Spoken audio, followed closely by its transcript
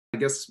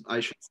guess I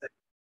should say,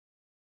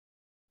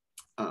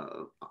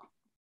 uh,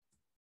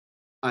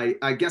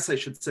 I guess I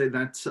should say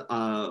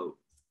that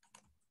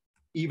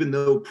even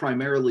though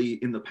primarily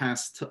in the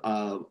past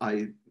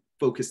I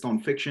focused on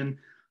fiction,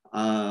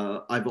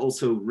 I've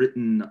also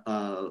written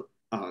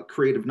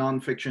creative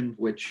nonfiction,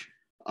 which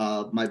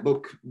my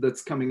book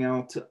that's coming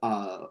out,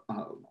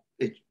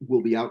 it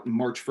will be out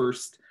March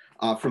 1st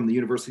from the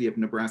University of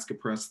Nebraska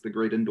Press, the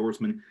Great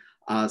Indoorsman.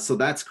 So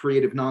that's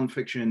creative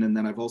nonfiction. And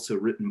then I've also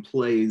written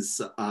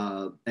plays,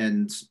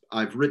 and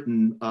I've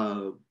written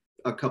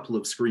a couple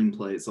of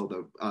screenplays,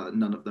 although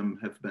none of them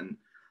have been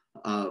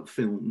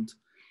filmed.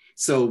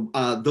 So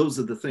those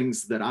are the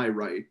things that I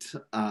write.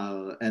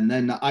 And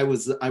then I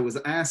was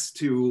asked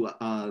to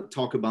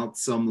talk about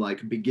some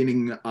like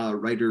beginning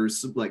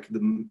writers, like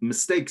the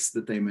mistakes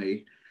that they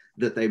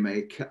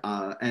make.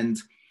 And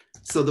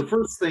so the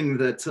first thing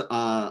that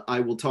I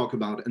will talk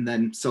about, and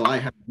then so I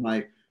have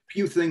my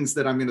few things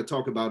that I'm going to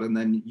talk about, and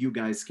then you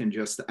guys can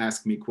just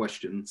ask me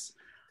questions.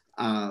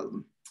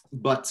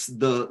 But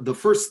the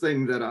first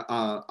thing that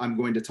I'm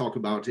going to talk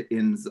about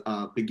is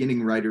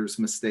beginning writers'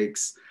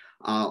 mistakes.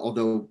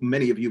 Although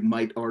many of you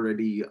might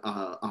already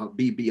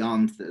be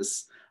beyond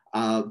this.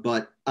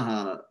 But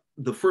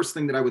the first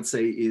thing that I would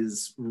say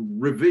is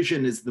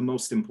revision is the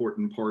most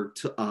important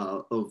part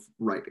of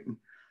writing.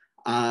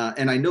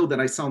 And I know that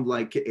I sound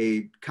like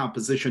a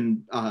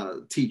composition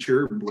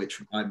teacher,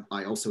 which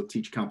I also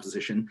teach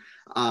composition,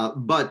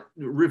 but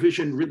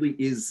revision really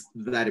is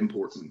that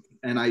important.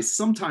 And I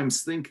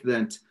sometimes think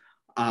that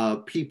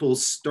people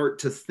start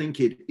to think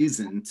it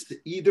isn't,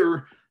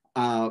 either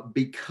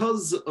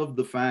because of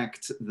the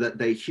fact that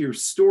they hear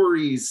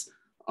stories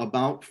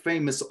about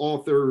famous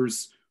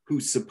authors who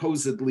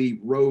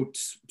supposedly wrote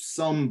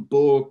some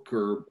book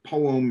or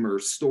poem or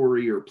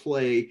story or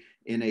play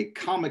in a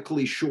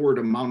comically short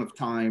amount of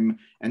time.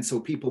 And so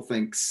people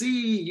think,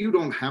 see, you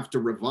don't have to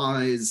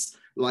revise.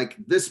 Like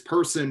this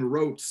person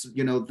wrote,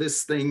 you know,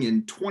 this thing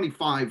in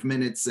 25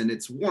 minutes and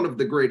it's one of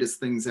the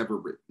greatest things ever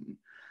written.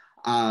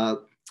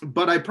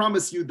 But I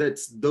promise you that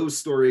those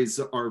stories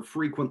are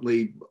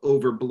frequently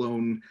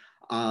overblown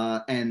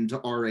and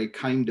are a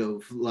kind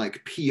of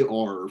like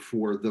PR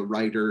for the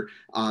writer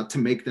to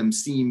make them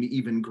seem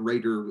even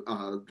greater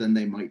than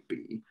they might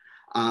be.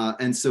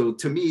 And so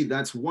to me,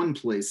 that's one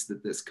place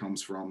that this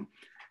comes from.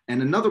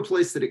 And another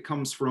place that it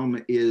comes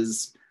from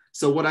is,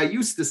 so what I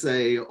used to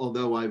say,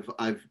 although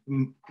I've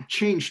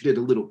changed it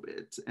a little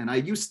bit, and I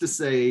used to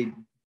say,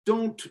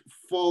 don't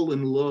fall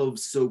in love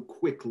so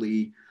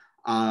quickly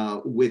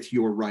with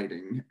your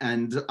writing.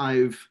 And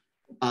I've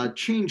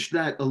changed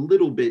that a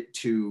little bit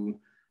to,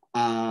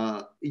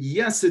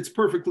 yes, it's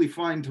perfectly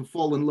fine to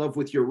fall in love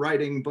with your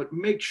writing, but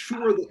make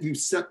sure that you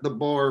set the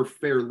bar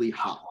fairly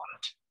high.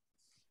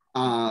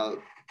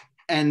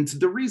 And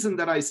the reason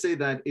that I say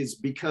that is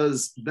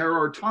because there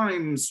are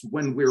times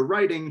when we're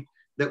writing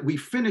that we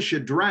finish a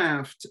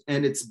draft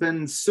and it's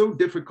been so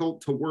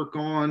difficult to work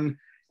on,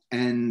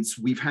 and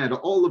we've had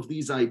all of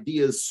these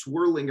ideas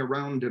swirling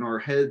around in our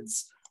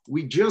heads.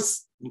 We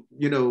just,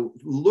 you know,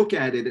 look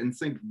at it and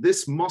think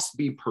this must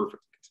be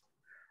perfect.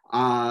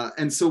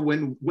 And so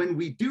when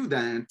we do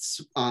that,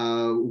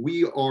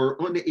 we are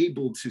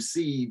unable to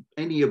see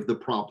any of the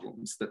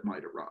problems that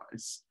might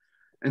arise.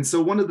 And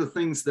so one of the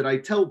things that I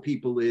tell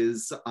people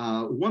is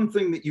one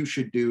thing that you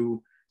should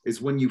do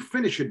is when you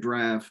finish a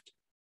draft,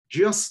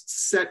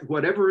 just set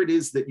whatever it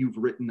is that you've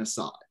written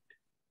aside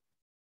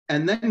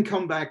and then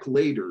come back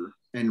later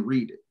and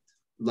read it.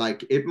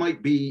 Like it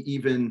might be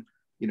even,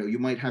 you know, you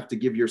might have to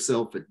give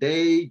yourself a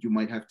day, you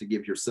might have to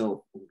give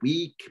yourself a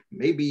week,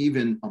 maybe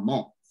even a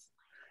month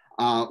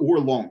or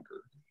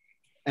longer.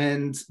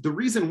 And the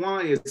reason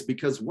why is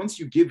because once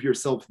you give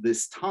yourself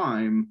this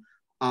time,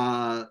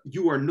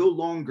 you are no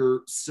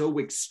longer so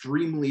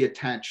extremely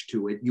attached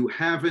to it. You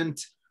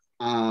haven't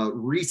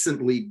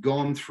recently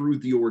gone through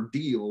the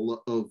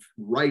ordeal of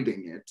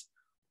writing it.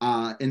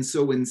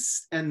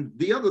 And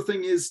the other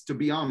thing is, to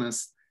be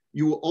honest,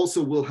 you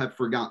also will have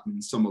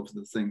forgotten some of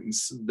the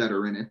things that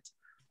are in it.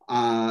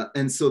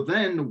 And so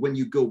then when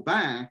you go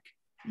back,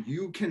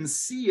 you can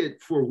see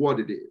it for what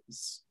it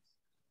is.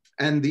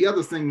 And the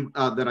other thing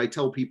that I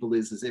tell people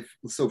is if,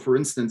 so for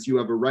instance, you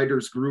have a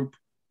writer's group,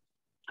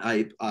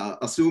 I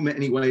assume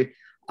anyway,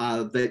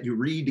 that you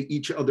read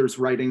each other's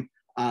writing.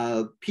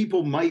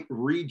 People might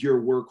read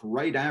your work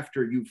right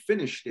after you've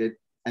finished it,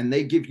 and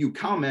they give you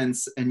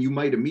comments, and you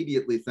might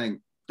immediately think,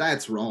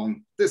 that's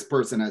wrong. This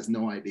person has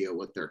no idea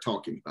what they're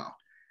talking about.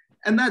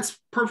 And that's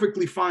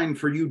perfectly fine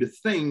for you to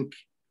think.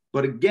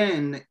 But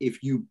again,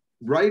 if you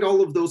write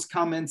all of those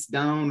comments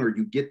down, or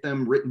you get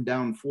them written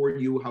down for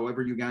you,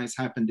 however you guys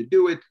happen to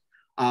do it,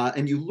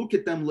 and you look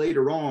at them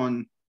later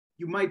on,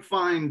 you might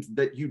find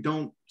that you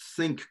don't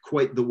think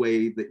quite the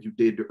way that you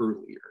did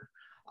earlier.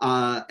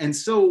 And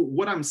so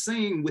what I'm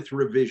saying with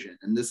revision,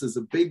 and this is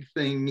a big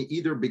thing,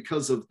 either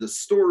because of the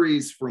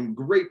stories from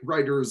great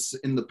writers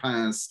in the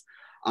past,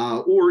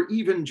 or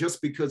even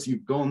just because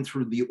you've gone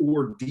through the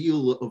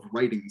ordeal of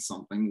writing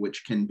something,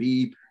 which can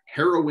be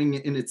harrowing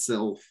in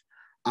itself,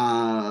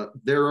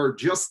 There are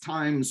just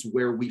times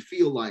where we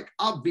feel like,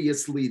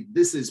 obviously,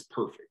 this is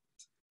perfect,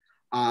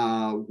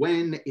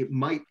 when it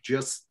might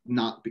just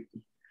not be.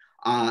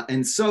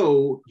 And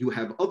so you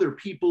have other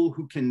people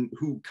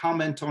who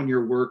comment on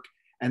your work,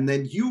 and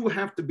then you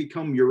have to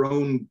become your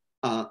own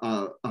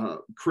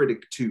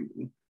critic too.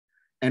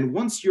 And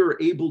once you're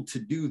able to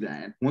do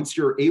that, once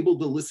you're able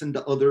to listen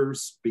to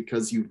others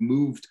because you've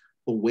moved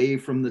away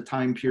from the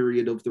time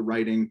period of the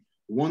writing,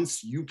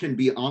 once you can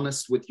be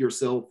honest with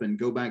yourself and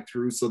go back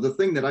through. So the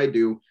thing that I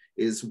do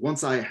is,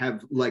 once I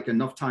have like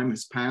enough time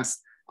has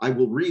passed, I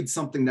will read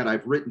something that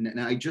I've written and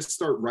I just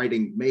start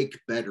writing "make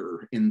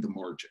better" in the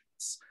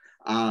margins.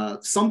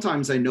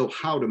 Sometimes I know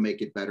how to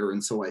make it better,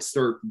 and so I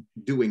start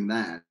doing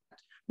that.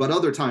 But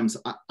other times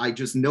I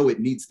just know it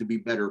needs to be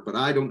better, but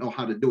I don't know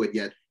how to do it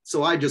yet.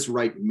 So I just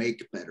write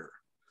 "make better."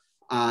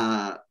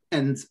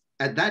 And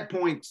at that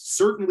point,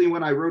 certainly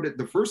when I wrote it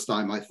the first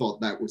time, I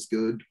thought that was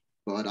good,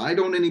 but I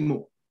don't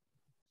anymore.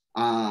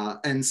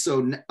 And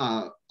so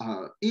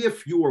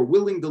if you are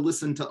willing to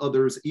listen to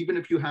others, even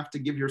if you have to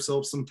give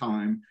yourself some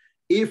time,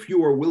 if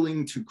you are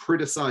willing to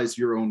criticize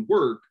your own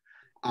work,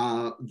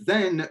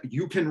 then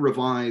you can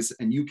revise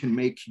and you can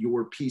make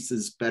your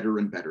pieces better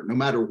and better, no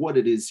matter what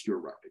it is you're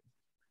writing.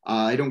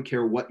 I don't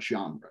care what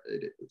genre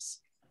it is.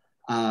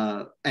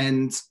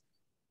 And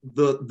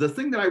the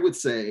thing that I would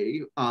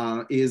say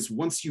is,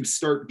 once you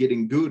start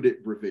getting good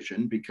at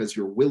revision, because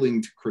you're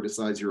willing to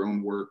criticize your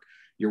own work,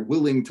 you're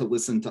willing to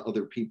listen to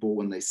other people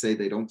when they say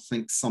they don't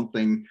think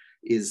something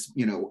is,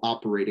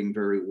 operating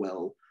very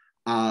well,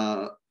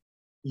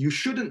 you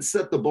shouldn't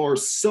set the bar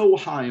so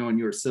high on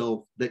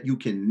yourself that you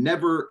can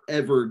never,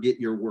 ever get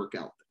your work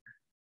out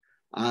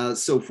there.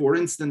 So for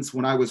instance,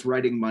 when I was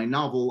writing my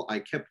novel, I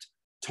kept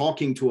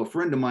talking to a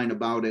friend of mine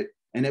about it.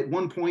 And at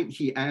one point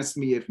he asked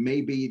me if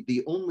maybe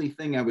the only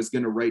thing I was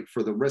going to write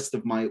for the rest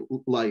of my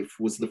life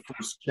was the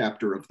first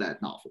chapter of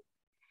that novel.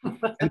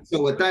 And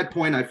so at that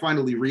point, I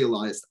finally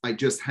realized I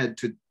just had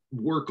to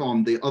work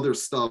on the other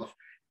stuff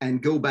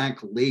and go back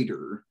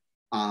later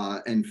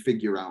and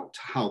figure out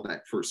how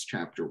that first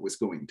chapter was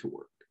going to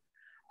work.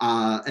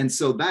 And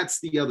so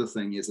that's the other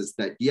thing is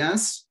that,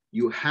 yes,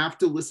 you have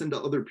to listen to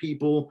other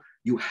people.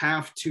 You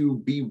have to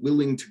be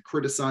willing to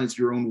criticize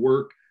your own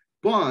work,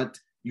 but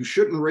you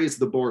shouldn't raise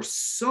the bar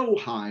so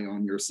high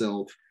on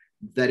yourself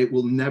that it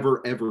will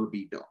never, ever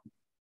be done.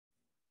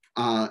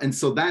 And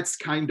so that's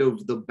kind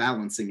of the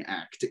balancing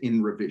act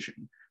in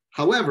revision.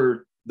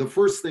 However, the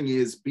first thing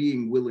is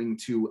being willing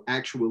to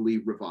actually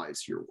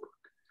revise your work.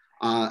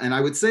 And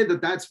I would say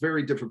that that's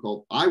very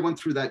difficult. I went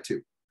through that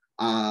too.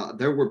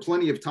 There were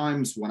plenty of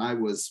times when I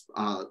was,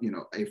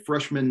 a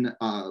freshman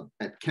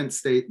at Kent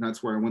State, and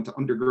that's where I went to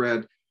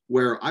undergrad,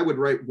 where I would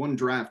write one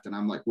draft and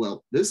I'm like,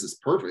 well, this is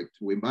perfect.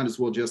 We might as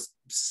well just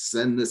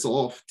send this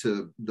off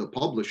to the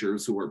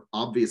publishers who are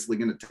obviously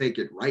going to take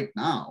it right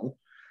now.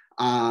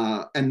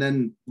 And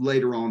then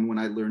later on, when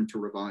I learned to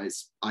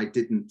revise, I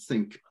didn't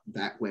think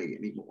that way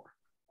anymore.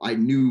 I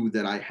knew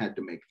that I had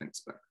to make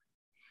things better.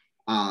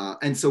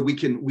 And so we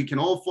can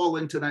all fall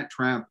into that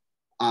trap.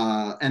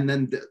 And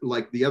then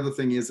the other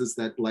thing is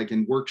that like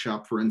in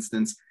workshop, for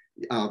instance,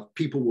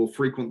 people will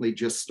frequently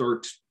just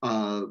start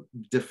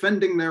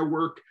defending their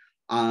work.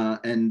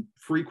 And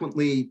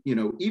frequently,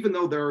 even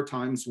though there are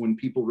times when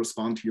people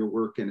respond to your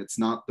work and it's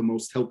not the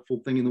most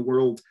helpful thing in the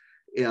world,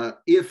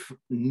 if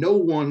no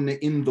one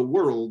in the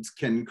world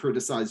can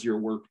criticize your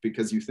work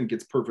because you think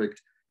it's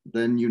perfect,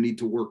 then you need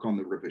to work on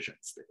the revision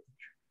stage.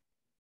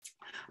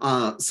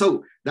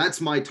 So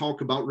that's my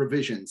talk about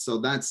revision. So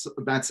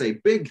that's a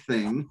big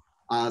thing.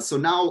 So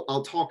now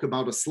I'll talk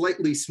about a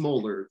slightly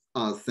smaller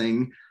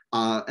thing,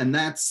 and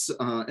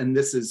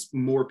this is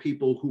more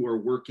people who are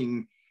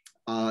working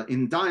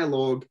in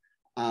dialogue.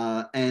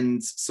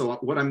 And so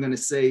what I'm going to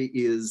say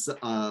is,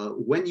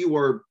 when you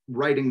are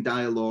writing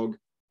dialogue,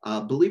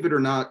 believe it or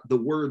not, the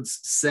words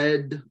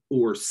 "said"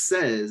 or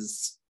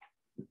 "says,"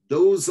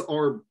 those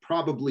are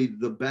probably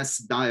the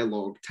best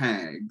dialogue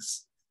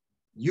tags.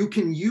 You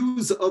can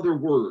use other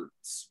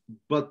words,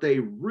 but they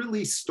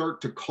really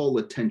start to call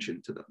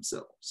attention to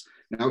themselves.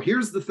 Now,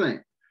 here's the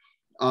thing.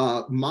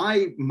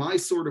 My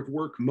sort of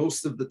work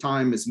most of the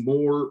time is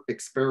more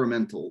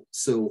experimental.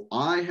 So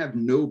I have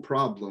no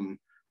problem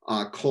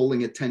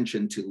calling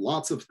attention to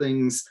lots of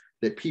things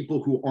that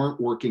people who aren't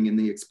working in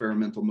the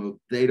experimental mode,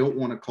 they don't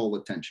want to call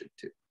attention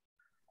to.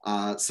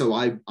 So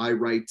I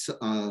write,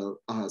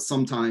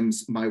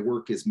 sometimes my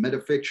work is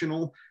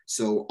metafictional.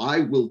 So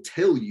I will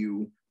tell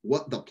you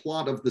what the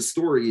plot of the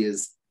story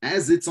is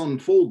as it's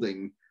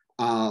unfolding,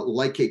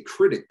 like a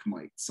critic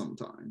might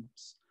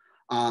sometimes.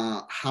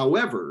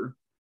 However,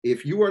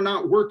 if you are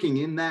not working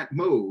in that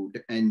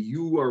mode and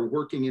you are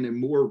working in a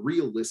more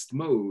realist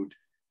mode,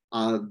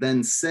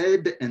 then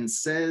 "said" and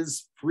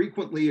 "says"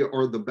 frequently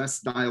are the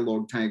best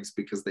dialogue tags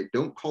because they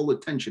don't call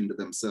attention to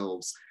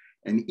themselves.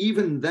 And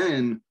even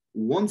then,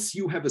 once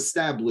you have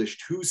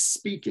established who's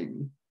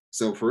speaking,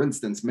 so for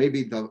instance,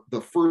 maybe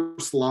the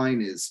first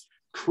line is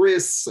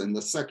Chris and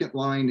the second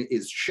line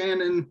is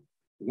Shannon,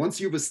 once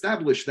you've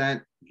established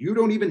that, you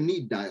don't even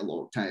need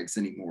dialogue tags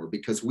anymore,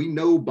 because we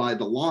know by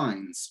the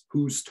lines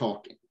who's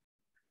talking.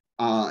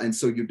 And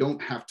so you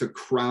don't have to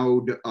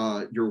crowd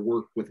your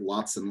work with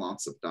lots and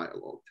lots of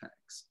dialogue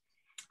tags.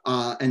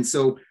 And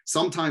so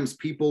sometimes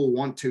people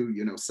want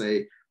to,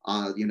 say,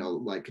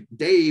 like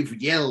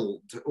Dave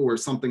yelled or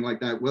something like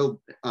that.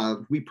 Well,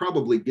 we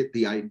probably get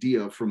the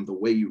idea from the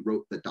way you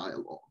wrote the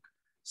dialogue.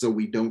 So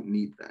we don't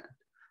need that.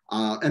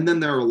 And then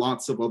there are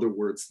lots of other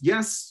words.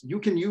 Yes, you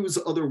can use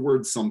other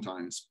words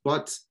sometimes,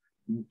 but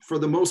for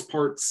the most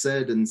part,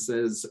 said and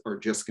says are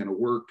just going to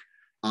work.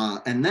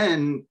 And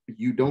then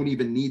you don't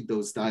even need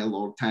those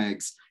dialogue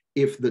tags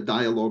if the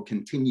dialogue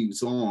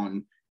continues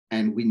on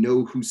and we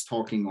know who's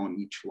talking on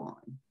each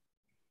line.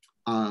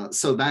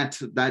 So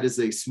that is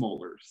a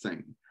smaller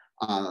thing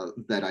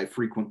that I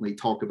frequently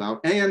talk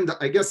about. And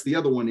I guess the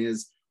other one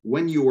is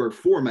when you are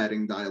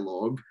formatting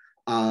dialogue,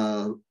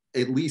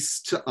 at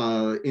least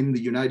in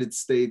the United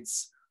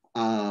States,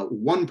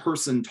 one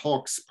person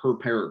talks per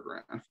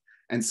paragraph.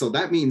 And so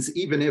that means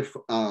even if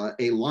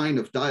a line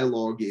of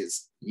dialogue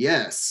is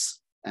yes,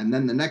 and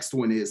then the next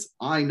one is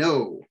I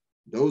know,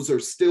 those are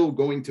still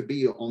going to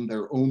be on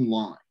their own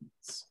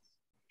lines.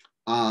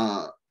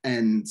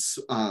 And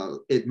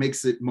it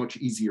makes it much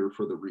easier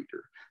for the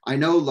reader. I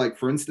know, like,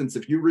 for instance,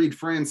 if you read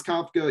Franz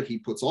Kafka, he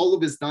puts all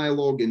of his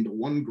dialogue into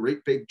one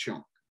great big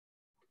chunk.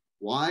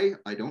 Why?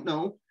 I don't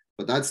know,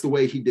 but that's the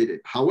way he did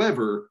it.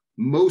 However,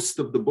 most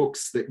of the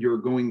books that you're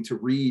going to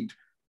read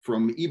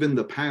from even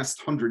the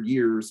past 100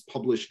 years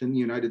published in the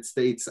United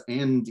States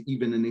and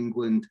even in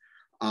England,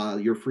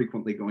 you're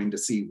frequently going to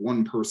see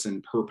one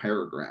person per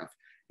paragraph.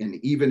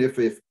 And even if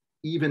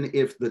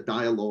the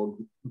dialogue,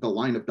 the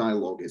line of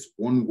dialogue is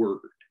one word.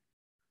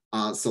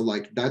 So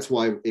like, that's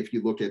why if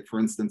you look at, for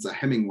instance, a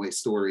Hemingway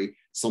story,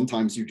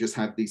 sometimes you just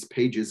have these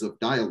pages of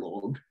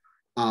dialogue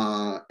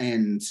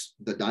and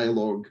the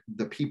dialogue,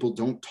 the people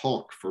don't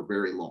talk for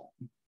very long.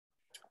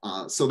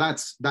 So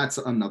that's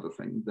another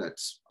thing that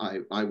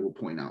I will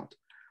point out.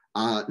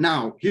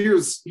 Now,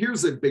 here's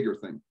a bigger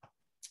thing.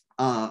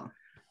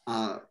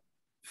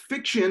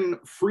 Fiction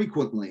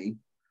frequently,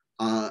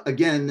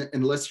 again,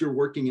 unless you're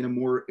working in a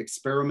more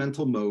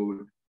experimental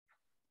mode,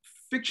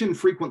 fiction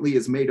frequently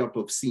is made up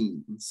of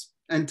scenes.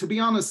 And to be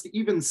honest,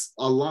 even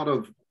a lot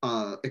of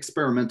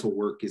experimental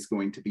work is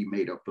going to be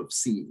made up of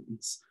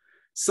scenes.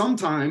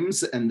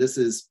 Sometimes, and this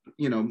is,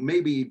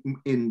 maybe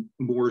in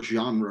more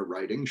genre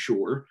writing,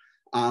 sure,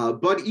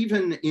 but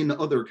even in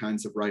other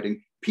kinds of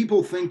writing,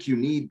 people think you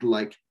need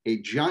like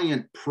a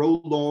giant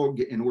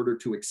prologue in order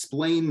to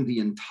explain the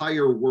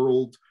entire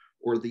world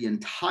or the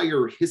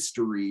entire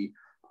history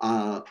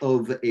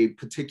of a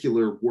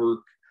particular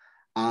work,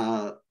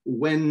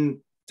 when,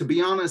 to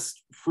be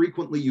honest,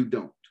 frequently you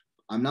don't.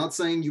 I'm not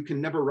saying you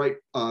can never write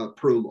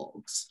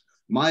prologues.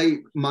 My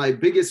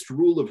biggest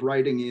rule of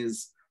writing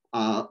is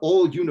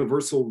all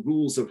universal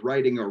rules of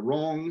writing are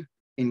wrong,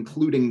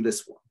 including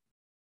this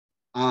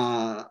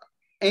one.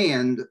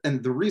 And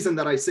the reason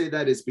that I say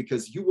that is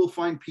because you will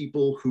find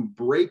people who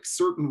break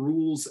certain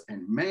rules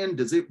and man,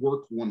 does it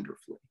work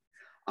wonderfully.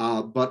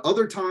 But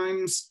other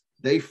times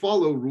they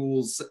follow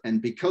rules,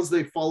 and because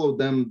they follow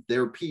them,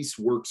 their piece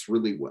works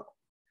really well.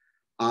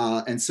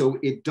 And so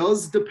it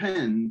does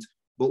depend,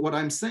 but what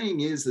I'm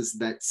saying is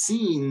that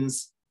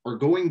scenes are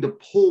going to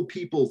pull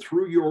people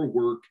through your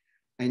work,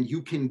 and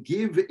you can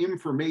give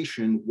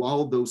information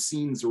while those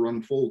scenes are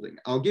unfolding.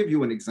 I'll give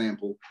you an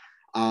example.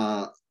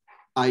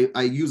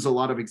 I use a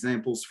lot of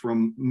examples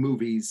from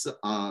movies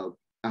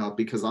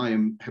because I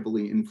am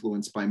heavily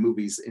influenced by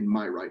movies in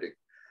my writing.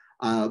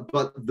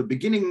 But the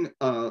beginning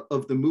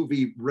of the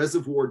movie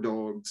Reservoir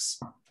Dogs,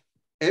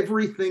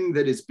 everything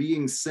that is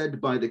being said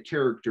by the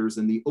characters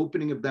in the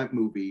opening of that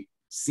movie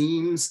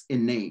seems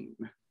inane.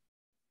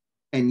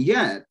 And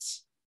yet,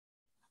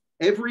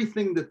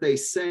 everything that they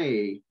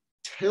say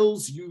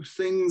tells you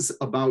things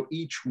about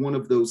each one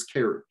of those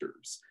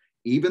characters,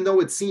 even though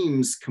it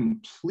seems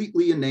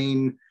completely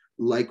inane,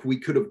 like we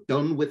could have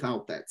done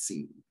without that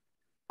scene.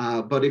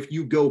 But if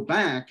you go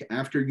back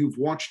after you've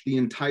watched the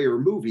entire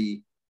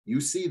movie,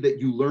 you see that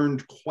you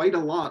learned quite a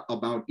lot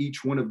about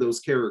each one of those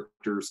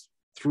characters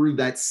through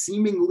that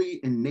seemingly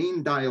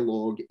inane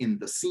dialogue in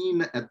the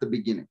scene at the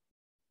beginning.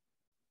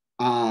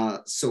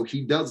 So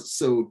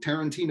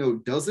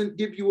Tarantino doesn't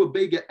give you a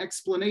big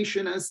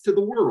explanation as to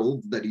the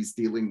world that he's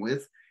dealing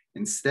with.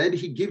 Instead,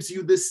 he gives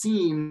you this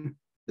scene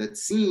that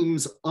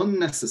seems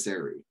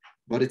unnecessary,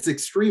 but it's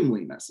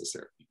extremely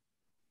necessary.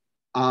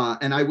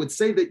 And I would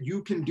say that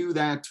you can do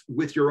that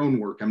with your own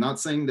work. I'm not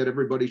saying that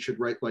everybody should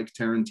write like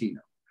Tarantino.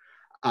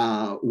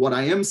 What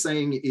I am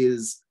saying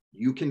is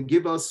you can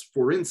give us,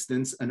 for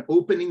instance, an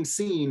opening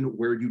scene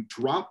where you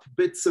drop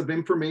bits of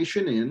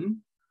information in,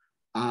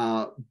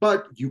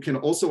 but you can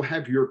also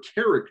have your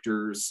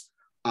characters,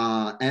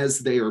 as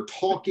they are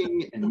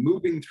talking and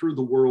moving through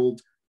the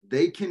world,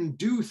 they can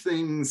do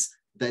things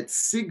that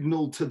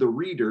signal to the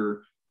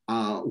reader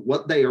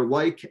what they are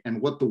like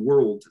and what the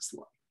world is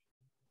like.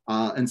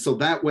 And so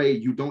that way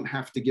you don't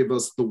have to give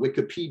us the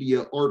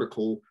Wikipedia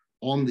article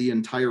on the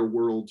entire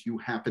world you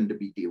happen to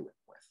be dealing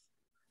with.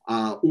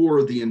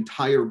 or the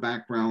entire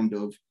background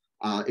of,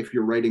 if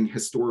you're writing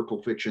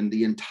historical fiction,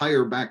 the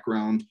entire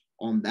background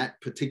on that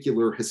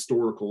particular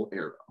historical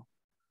era.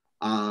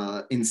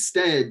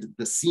 Instead,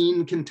 the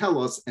scene can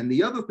tell us, and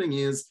the other thing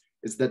is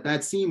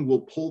that scene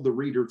will pull the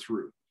reader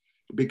through,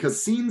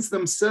 because scenes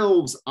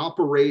themselves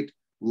operate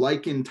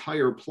like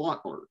entire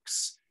plot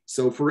arcs.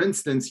 So for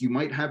instance, you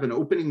might have an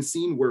opening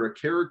scene where a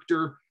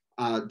character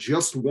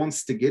just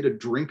wants to get a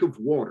drink of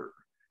water.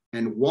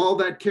 And while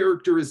that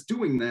character is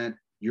doing that,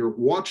 you're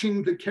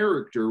watching the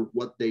character,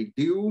 what they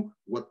do,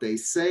 what they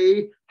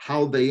say,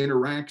 how they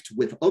interact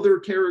with other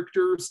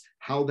characters,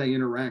 how they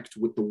interact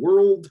with the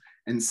world.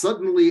 And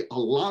suddenly a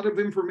lot of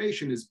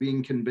information is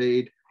being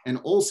conveyed. And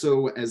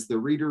also, as the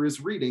reader is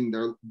reading,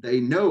 they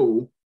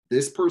know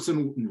this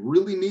person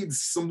really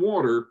needs some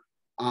water,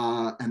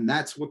 and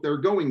that's what they're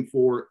going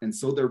for. And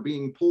so they're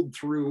being pulled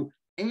through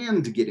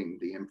and getting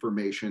the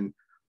information,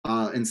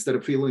 instead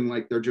of feeling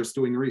like they're just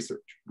doing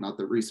research. Not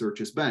that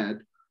research is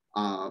bad,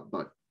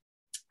 but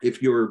if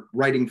you're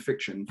writing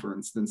fiction, for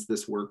instance,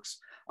 this works.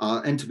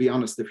 And to be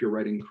honest, if you're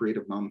writing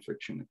creative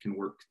nonfiction, it can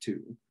work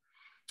too.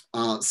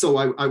 So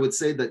I would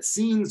say that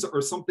scenes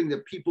are something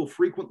that people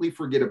frequently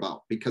forget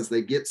about, because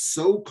they get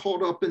so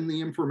caught up in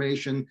the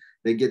information,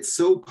 they get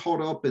so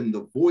caught up in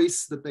the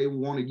voice that they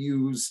want to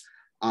use,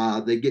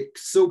 they get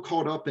so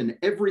caught up in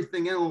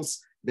everything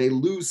else, they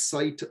lose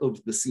sight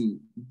of the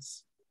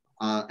scenes.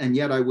 And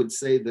yet I would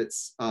say that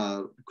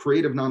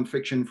creative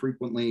nonfiction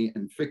frequently,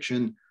 and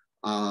fiction,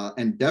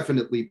 and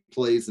definitely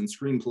plays and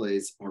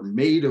screenplays, are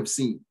made of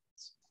scenes.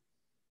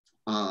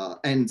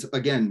 And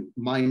again,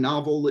 my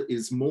novel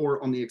is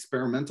more on the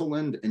experimental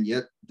end, and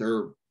yet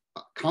they're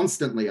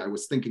constantly, I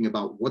was thinking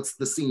about what's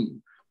the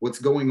scene, what's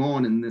going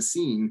on in this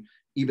scene,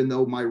 even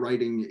though my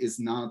writing is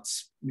not,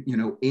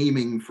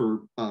 aiming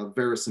for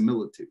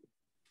verisimilitude.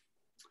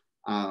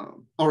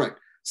 All right,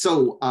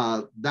 so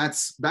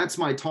that's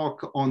my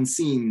talk on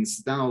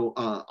scenes. Now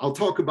I'll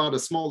talk about a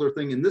smaller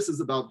thing, and this is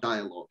about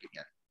dialogue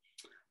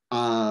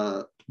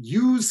again.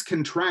 Use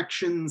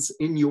contractions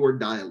in your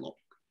dialogue.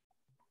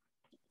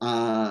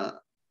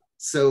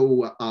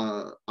 So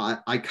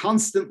I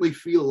constantly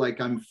feel like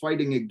I'm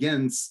fighting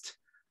against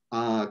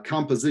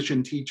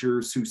composition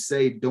teachers who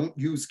say don't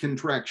use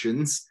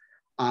contractions,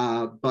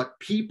 but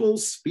people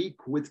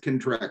speak with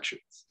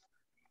contractions.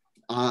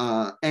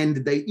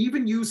 And they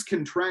even use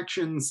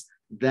contractions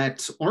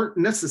that aren't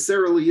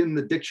necessarily in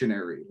the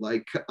dictionary,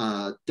 like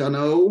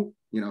dunno,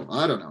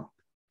 I don't know.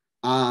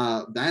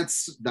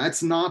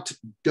 That's not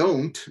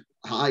don't,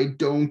 I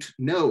don't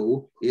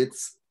know,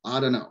 it's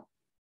I don't know.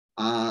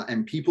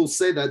 And people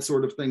say that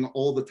sort of thing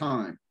all the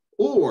time.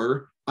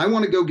 Or, I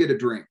want to go get a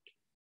drink.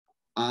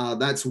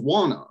 That's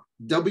wanna,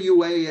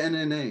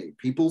 W-A-N-N-A.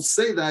 People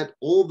say that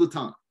all the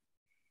time.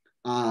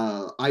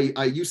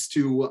 I used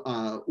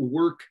to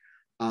work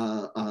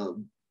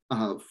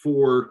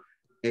for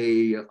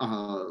a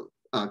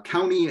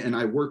county, and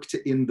I worked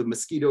in the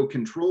mosquito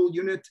control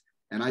unit,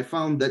 and I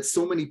found that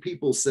so many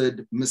people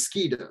said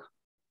mosquito.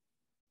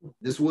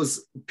 This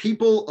was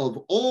people of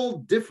all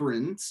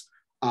different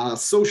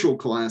social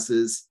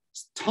classes.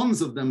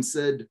 Tons of them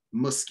said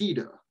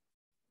mosquito.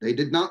 They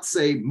did not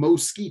say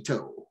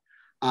mosquito.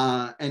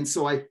 And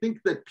so I think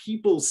that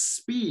people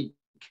speak,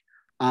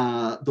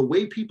 the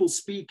way people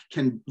speak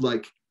can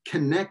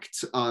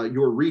connect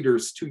your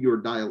readers to your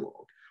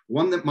dialogue.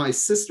 One that my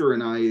sister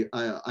and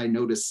I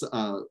notice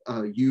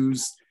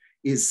use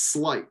is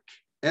slike,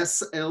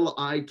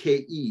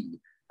 S-L-I-K-E.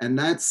 And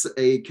that's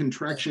a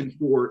contraction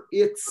for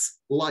it's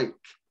like.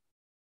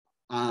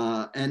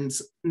 And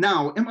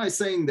now, am I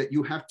saying that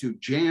you have to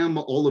jam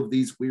all of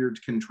these weird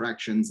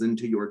contractions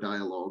into your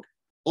dialogue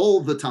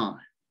all the time?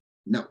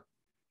 No.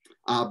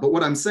 But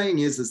what I'm saying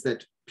is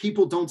that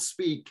people don't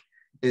speak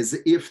as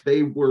if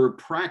they were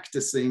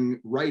practicing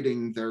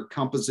writing their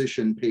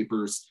composition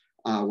papers,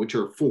 which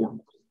are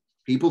formal.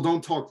 People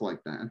don't talk like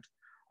that.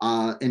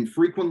 And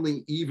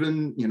frequently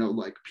even,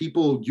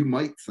 people you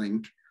might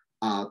think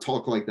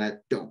talk like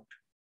that don't.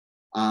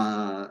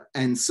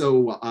 And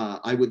so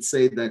I would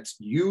say that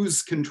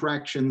use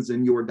contractions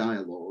in your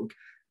dialogue.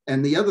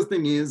 And the other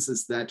thing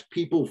is that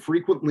people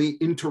frequently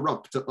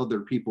interrupt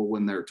other people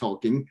when they're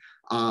talking.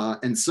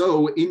 And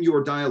so in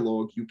your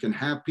dialogue, you can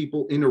have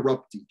people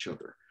interrupt each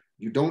other.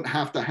 You don't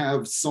have to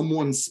have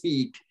someone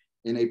speak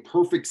in a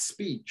perfect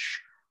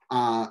speech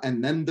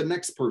and then the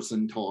next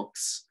person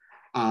talks.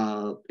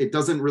 It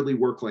doesn't really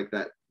work like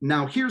that.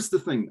 Now, here's the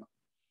thing though.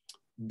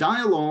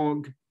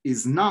 Dialogue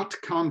is not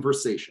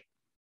conversation.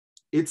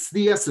 It's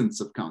the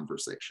essence of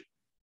conversation.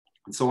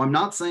 And so I'm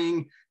not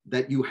saying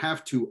that you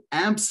have to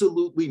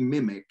absolutely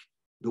mimic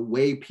the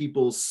way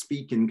people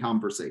speak in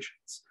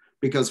conversations,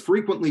 because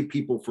frequently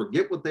people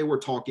forget what they were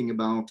talking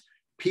about.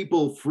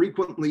 People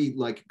frequently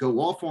go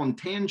off on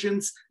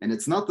tangents, and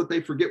it's not that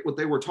they forget what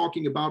they were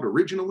talking about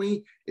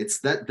originally, it's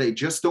that they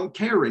just don't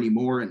care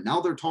anymore, and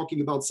now they're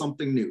talking about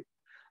something new.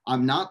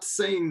 I'm not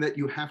saying that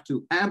you have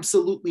to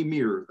absolutely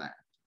mirror that.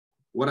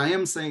 What I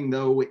am saying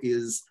though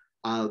is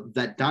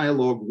that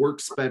dialogue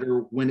works better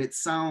when it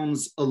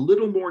sounds a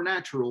little more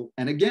natural.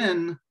 And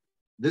again,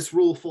 This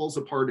rule falls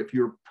apart if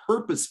you're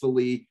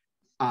purposefully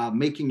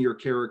making your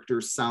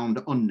characters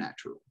sound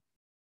unnatural.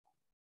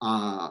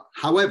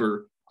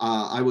 However,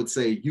 I would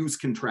say use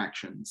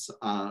contractions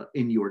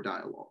in your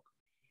dialogue.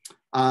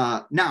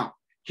 Now,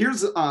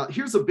 here's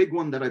a big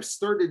one that I've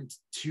started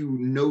to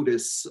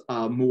notice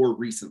more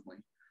recently.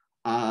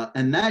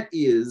 And that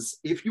is,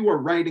 if you are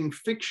writing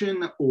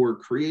fiction or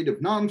creative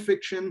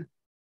nonfiction,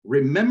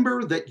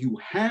 remember that you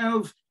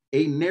have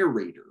a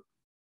narrator.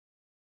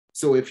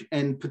 So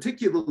and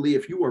particularly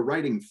if you are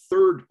writing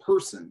third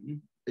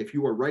person, if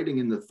you are writing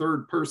in the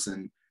third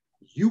person,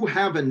 you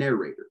have a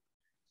narrator.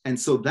 And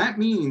so that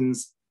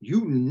means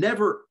you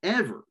never,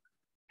 ever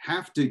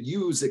have to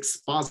use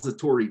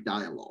expository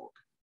dialogue.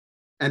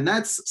 And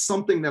that's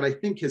something that I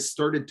think has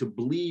started to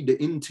bleed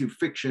into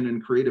fiction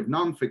and creative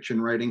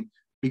nonfiction writing,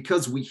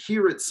 because we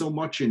hear it so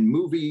much in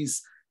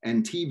movies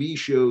and TV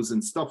shows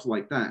and stuff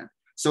like that.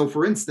 So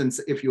for instance,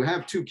 if you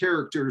have two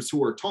characters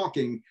who are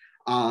talking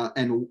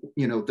and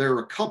they're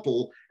a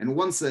couple, and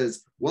one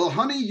says, well,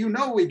 honey,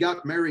 we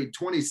got married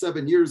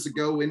 27 years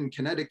ago in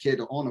Connecticut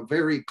on a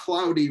very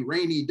cloudy,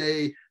 rainy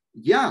day.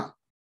 Yeah,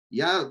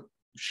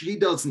 she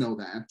does know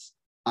that.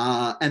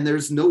 And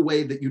there's no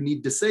way that you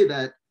need to say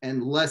that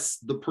unless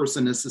the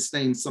person has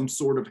sustained some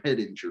sort of head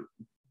injury.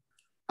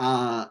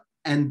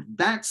 And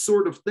that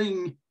sort of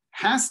thing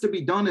has to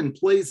be done in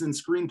plays and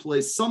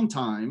screenplays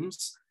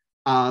sometimes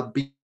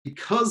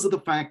because of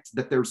the fact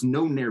that there's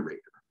no narrator.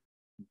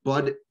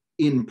 But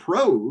in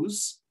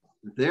prose,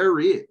 there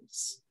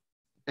is.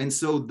 And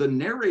so the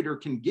narrator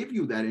can give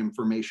you that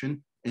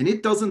information and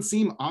it doesn't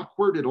seem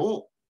awkward at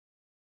all.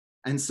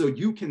 And so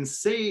you can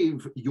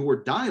save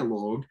your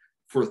dialogue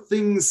for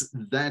things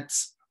that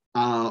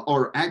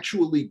are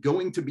actually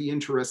going to be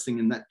interesting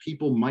and that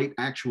people might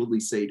actually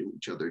say to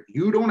each other.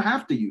 You don't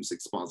have to use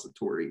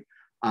expository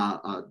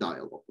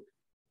dialogue.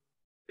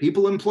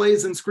 People in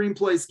plays and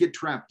screenplays get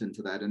trapped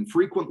into that. And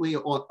frequently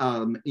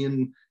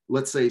in,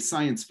 let's say,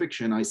 science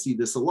fiction, I see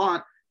this a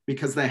lot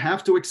because they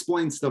have to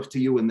explain stuff to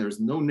you and there's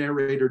no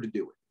narrator to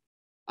do it.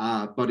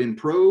 But in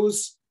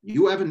prose,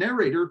 you have a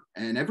narrator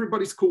and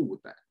everybody's cool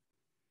with that.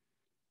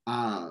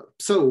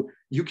 So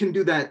you can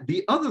do that.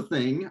 The other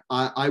thing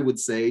I would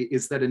say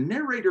is that a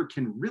narrator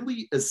can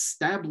really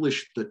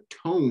establish the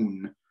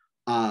tone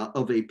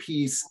of a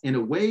piece in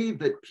a way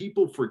that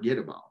people forget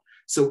about.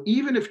 So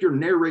even if your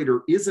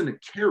narrator isn't a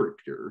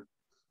character,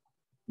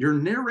 your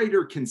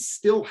narrator can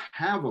still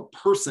have a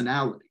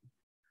personality.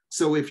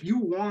 So if you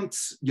want,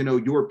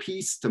 your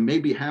piece to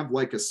maybe have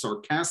like a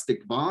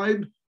sarcastic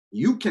vibe,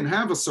 you can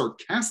have a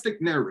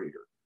sarcastic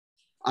narrator.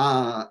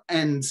 I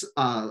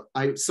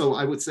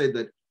would say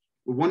that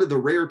one of the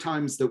rare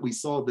times that we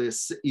saw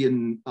this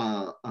in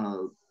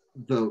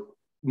the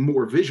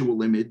more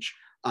visual image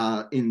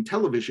in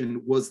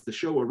television was the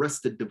show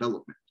Arrested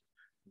Development.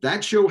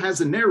 That show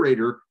has a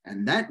narrator,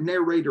 and that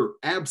narrator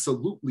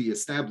absolutely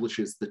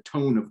establishes the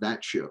tone of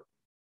that show.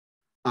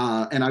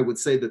 And I would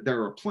say that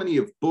there are plenty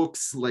of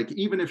books, like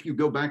even if you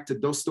go back to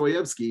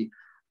Dostoevsky,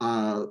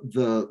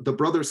 the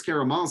Brothers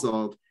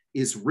Karamazov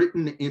is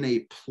written in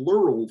a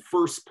plural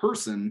first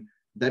person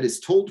that is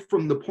told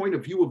from the point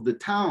of view of the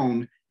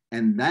town,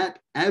 and that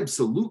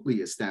absolutely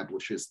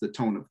establishes the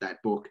tone of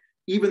that book,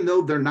 even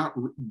though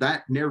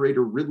that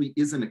narrator really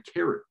isn't a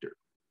character.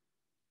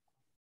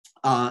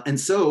 And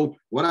so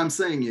what I'm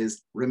saying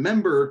is,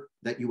 remember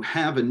that you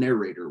have a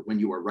narrator when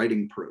you are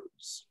writing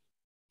prose.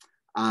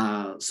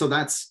 So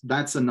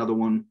that's another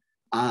one.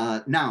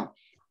 Now,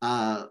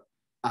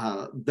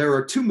 there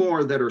are two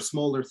more that are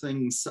smaller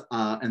things,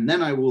 and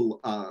then I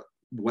will,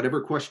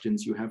 whatever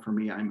questions you have for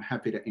me, I'm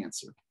happy to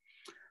answer.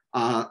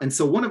 And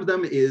so one of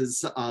them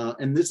is,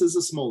 and this is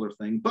a smaller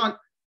thing, but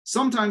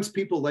sometimes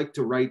people like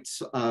to write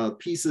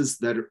pieces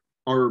that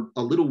are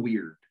a little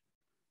weird,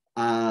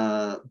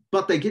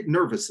 but they get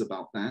nervous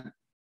about that.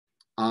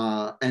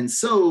 And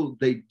so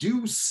they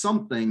do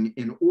something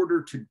in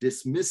order to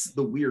dismiss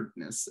the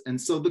weirdness. And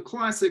so the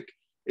classic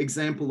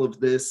example of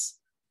this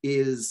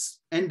is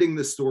ending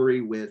the story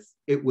with,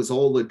 "It was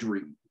all a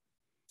dream."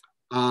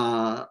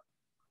 I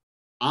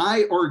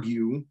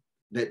argue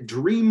that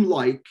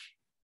dreamlike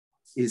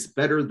is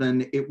better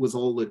than "it was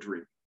all a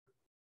dream."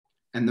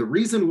 And the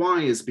reason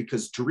why is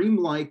because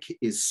dreamlike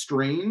is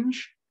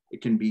strange.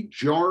 It can be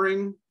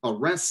jarring,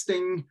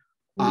 arresting,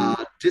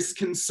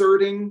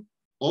 disconcerting,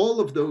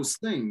 all of those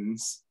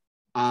things,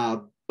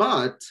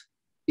 but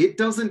it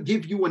doesn't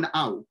give you an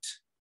out.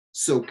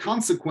 So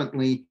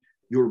consequently,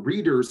 your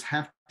readers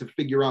have to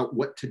figure out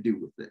what to do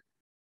with it.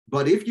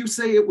 But if you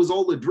say it was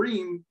all a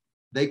dream,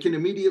 they can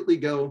immediately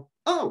go,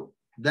 "Oh,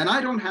 then I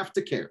don't have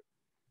to care."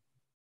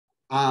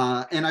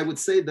 And I would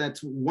say that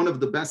one of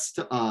the best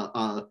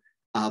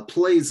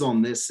plays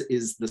on this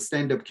is the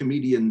stand-up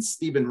comedian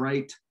Stephen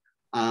Wright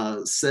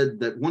said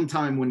that one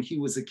time when he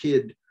was a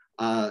kid,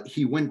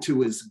 he went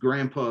to his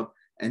grandpa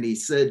and he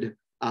said,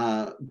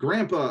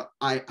 "Grandpa,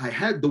 I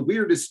had the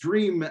weirdest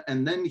dream."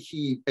 And then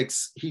he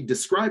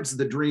describes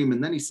the dream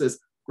and then he says,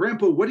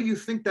 "Grandpa, what do you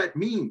think that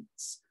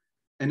means?"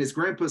 And his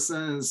grandpa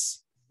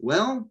says,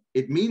 "Well,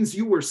 it means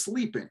you were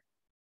sleeping."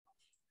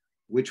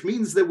 which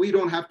means that we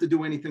don't have to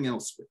do anything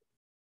else with it.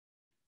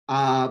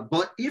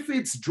 But if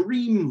it's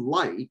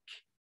dreamlike,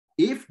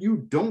 if you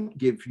don't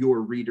give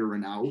your reader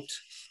an out,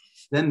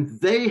 then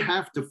they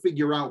have to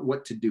figure out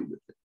what to do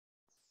with it.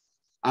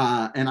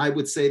 And I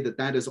would say that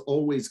that is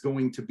always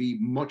going to be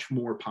much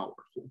more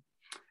powerful.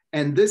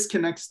 And this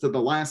connects to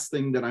the last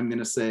thing that I'm going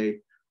to say,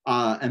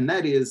 and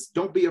that is,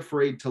 don't be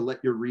afraid to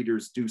let your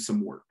readers do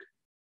some work.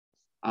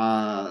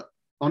 Your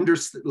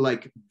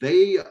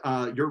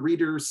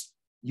readers,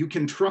 you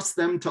can trust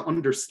them to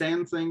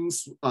understand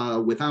things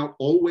without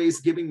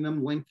always giving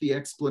them lengthy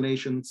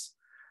explanations.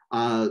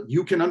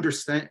 You can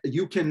understand,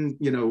 you can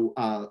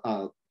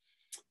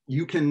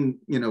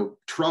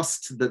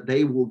trust that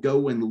they will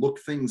go and look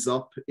things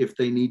up if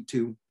they need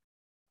to.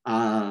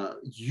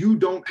 You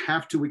don't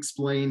have to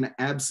explain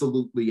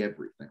absolutely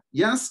everything.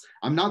 Yes,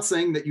 I'm not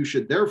saying that you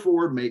should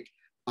therefore make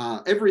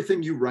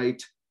everything you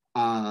write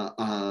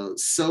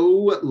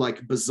so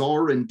like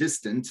bizarre and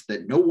distant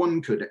that no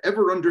one could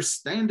ever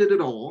understand it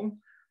at all.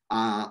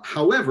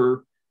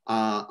 However,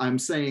 I'm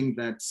saying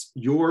that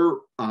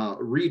your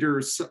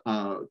readers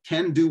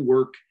can do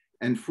work,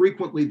 and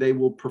frequently they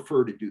will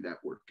prefer to do that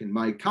work. And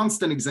my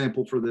constant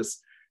example for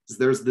this is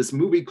there's this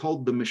movie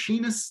called The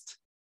Machinist.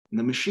 And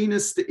The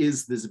Machinist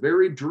is this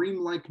very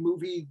dreamlike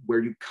movie where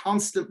you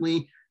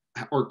constantly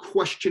are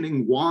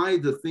questioning why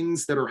the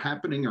things that are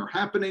happening.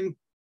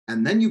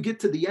 And then you get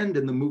to the end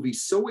and the movie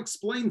so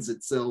explains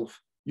itself,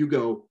 you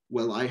go,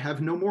 well, I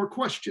have no more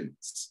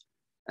questions.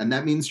 And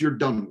that means you're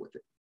done with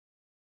it.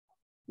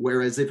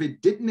 Whereas if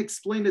it didn't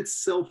explain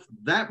itself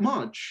that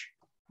much,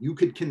 you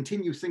could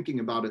continue thinking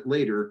about it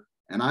later.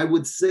 And I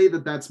would say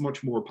that that's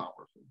much more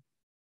powerful.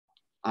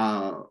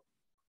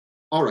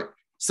 All right.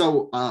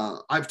 So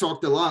I've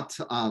talked a lot.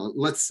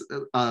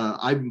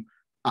 I'm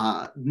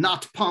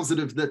not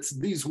positive that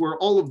these were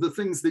all of the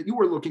things that you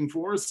were looking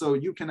for. So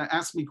you can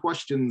ask me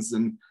questions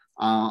and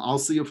I'll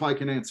see if I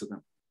can answer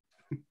them.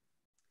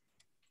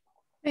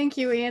 Thank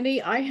you,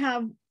 Andy.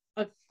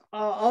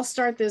 I'll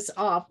start this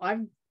off.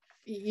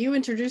 You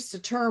introduced a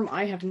term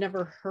I have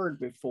never heard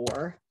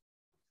before.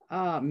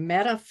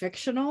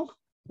 Metafictional.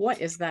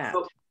 What is that?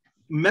 So,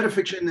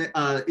 metafiction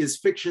is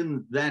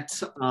fiction that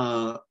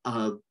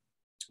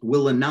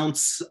will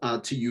announce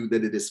to you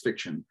that it is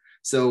fiction.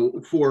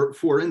 So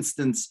for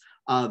instance,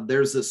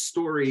 there's a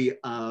story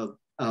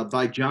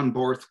by John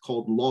Barth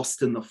called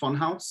Lost in the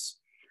Funhouse.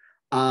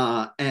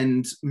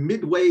 And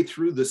midway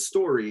through the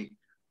story,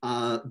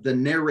 the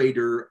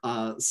narrator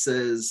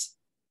says,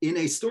 in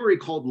a story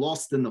called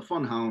Lost in the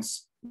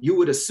Funhouse, you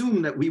would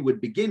assume that we would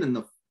begin in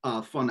the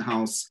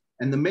funhouse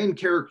and the main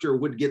character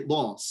would get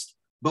lost.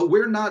 But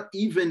we're not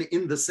even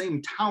in the same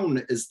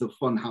town as the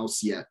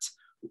funhouse yet.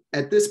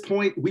 At this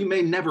point, we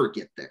may never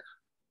get there.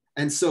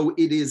 And so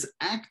it is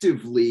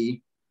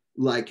actively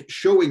like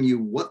showing you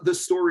what the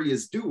story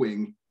is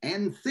doing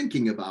and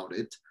thinking about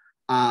it.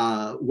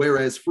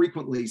 Whereas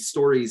frequently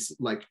stories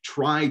like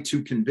try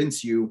to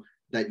convince you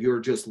that you're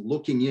just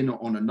looking in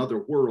on another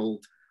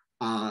world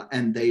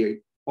and they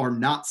are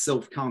not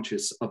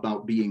self-conscious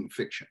about being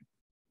fiction.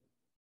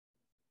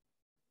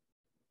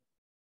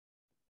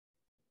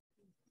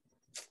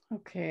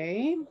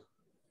 Okay.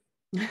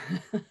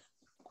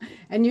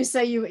 And you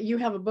say you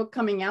have a book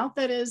coming out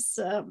that is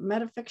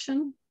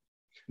metafiction?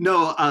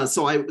 No,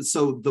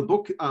 so the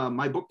book,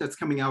 my book that's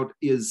coming out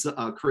is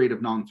creative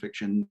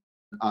nonfiction.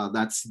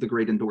 That's the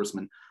great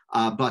endorsement.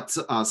 But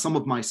some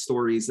of my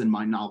stories in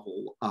my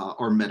novel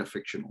are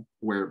metafictional,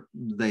 where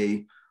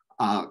they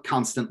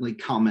constantly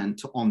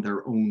comment on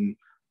their own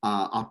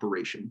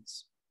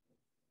operations.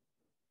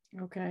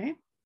 Okay.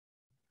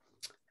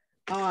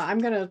 I'm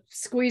going to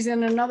squeeze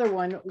in another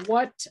one.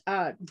 What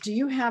do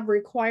you have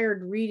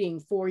required reading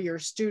for your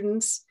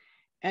students?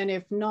 And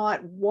if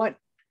not, what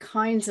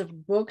kinds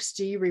of books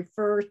do you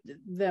refer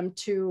them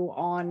to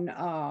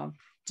on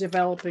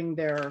developing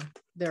their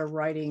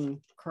writing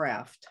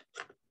craft?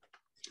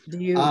 Do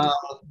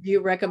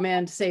you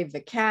recommend Save the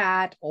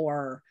Cat,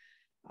 or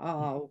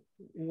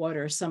what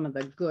are some of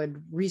the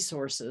good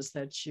resources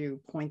that you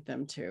point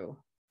them to?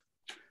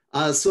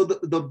 So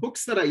the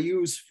books that I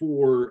use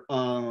for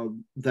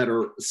that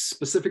are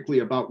specifically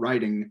about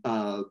writing,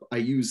 I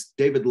use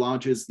David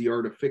Lodge's The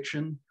Art of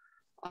Fiction.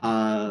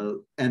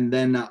 And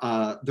then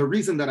the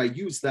reason that I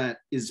use that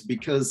is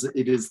because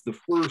it is the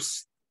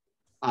first,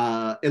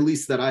 at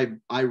least that I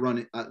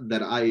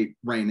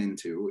ran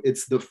into.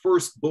 It's the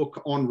first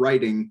book on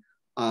writing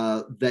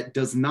that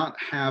does not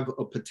have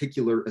a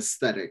particular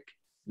aesthetic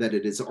that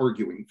it is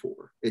arguing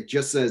for. It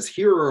just says,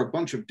 here are a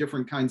bunch of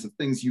different kinds of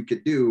things you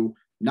could do.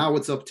 Now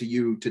it's up to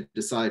you to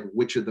decide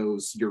which of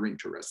those you're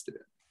interested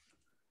in.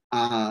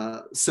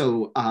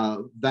 So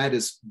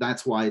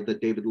that's why the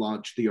David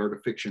Lodge, The Art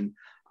of Fiction.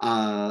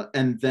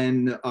 And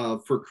then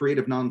for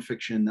creative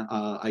nonfiction,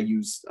 I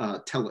use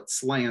Tell It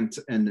Slant,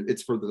 and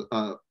it's for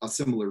a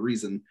similar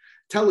reason.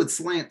 Tell It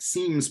Slant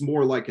seems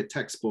more like a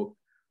textbook,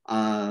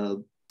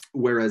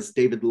 whereas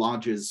David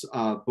Lodge's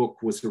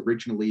book was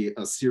originally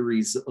a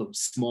series of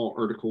small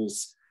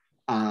articles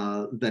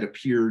that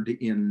appeared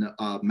in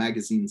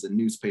magazines and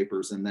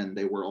newspapers, and then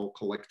they were all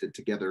collected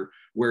together.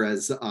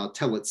 Whereas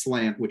Tell It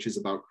Slant, which is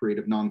about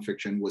creative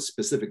nonfiction, was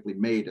specifically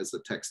made as a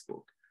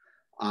textbook.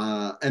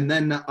 And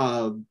then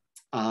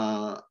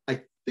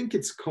I think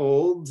it's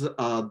called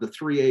The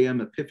 3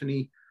 a.m.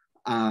 Epiphany,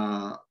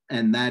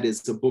 and that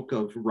is a book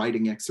of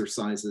writing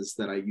exercises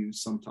that I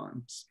use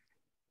sometimes.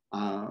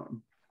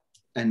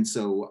 And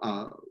so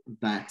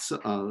that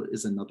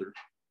is another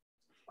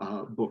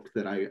book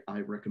that I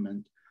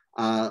recommend.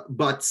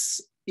 But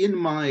in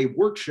my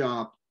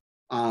workshop,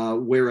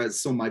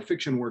 so my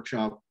fiction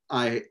workshop,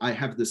 I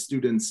have the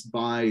students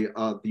buy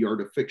The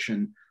Art of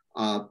Fiction,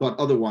 but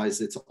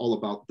otherwise it's all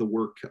about the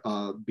work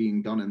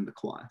being done in the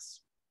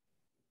class.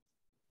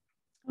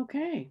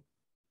 Okay,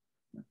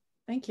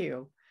 thank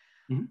you.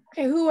 Mm-hmm.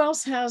 Okay, who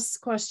else has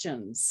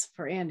questions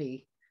for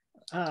Andy?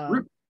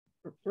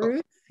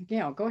 Ruth?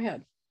 Yeah, go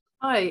ahead.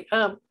 Hi.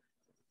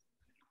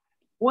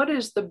 What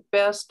is the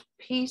best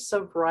piece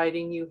of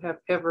writing you have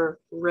ever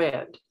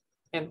read,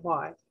 and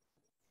why?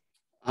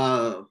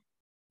 Oh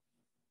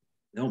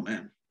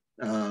man.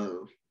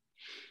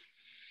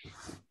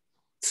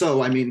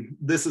 So I mean,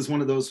 this is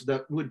one of those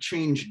that would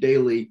change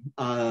daily.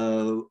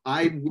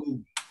 I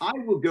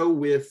will go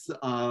with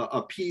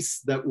a piece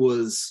that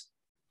was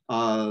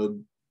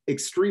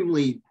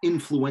extremely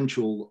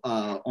influential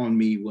on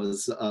me.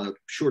 Was a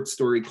short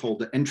story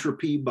called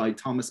Entropy by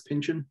Thomas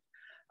Pynchon.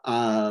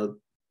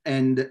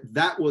 And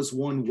that was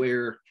one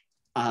where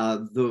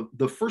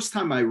the first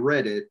time I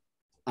read it,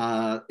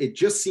 it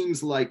just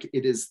seems like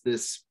it is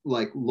this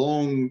like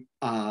long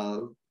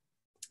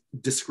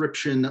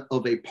description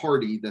of a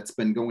party that's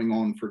been going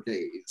on for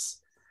days.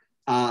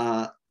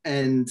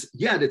 And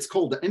yet it's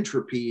called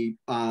entropy,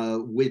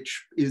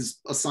 which is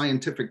a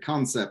scientific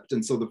concept.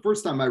 And so the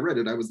first time I read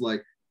it, I was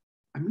like,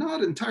 I'm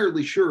not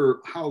entirely sure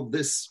how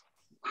this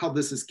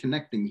is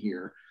connecting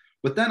here.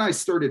 But then I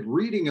started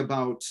reading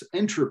about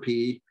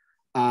entropy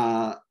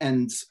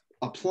and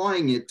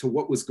applying it to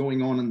what was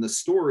going on in the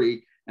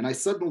story. And I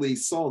suddenly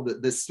saw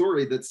that this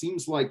story that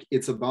seems like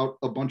it's about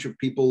a bunch of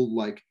people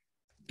like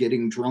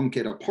getting drunk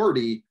at a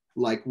party,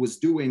 like was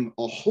doing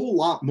a whole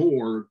lot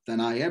more than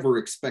I ever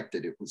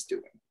expected it was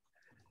doing.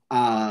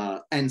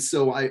 And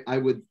so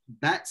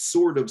that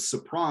sort of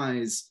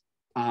surprise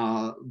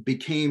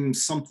became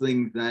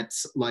something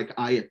that's like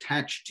I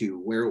attached to,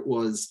 where it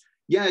was,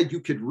 yeah, you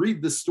could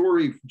read the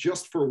story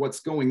just for what's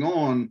going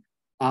on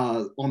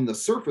the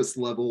surface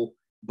level,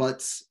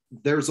 but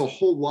there's a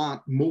whole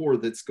lot more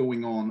that's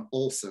going on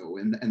also.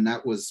 And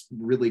that was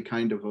really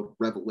kind of a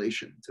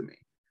revelation to me.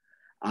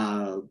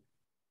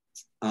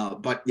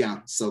 But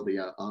yeah, so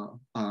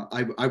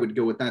I would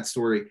go with that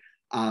story.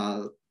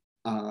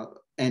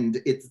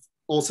 And it's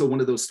also one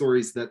of those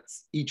stories that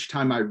each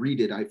time I read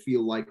it, I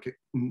feel like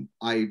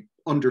I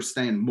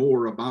understand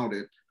more about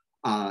it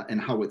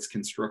and how it's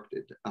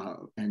constructed.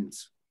 And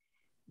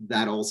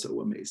that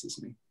also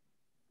amazes me.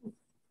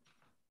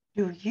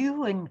 Do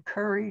you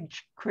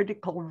encourage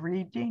critical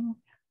reading?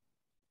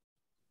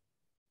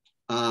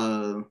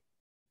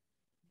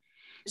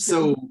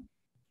 So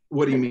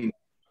what do you mean?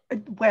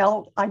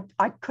 Well,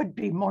 I could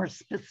be more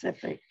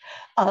specific.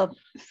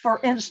 For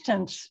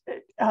instance,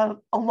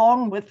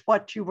 along with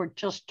what you were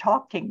just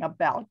talking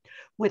about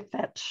with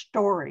that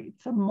story,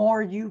 the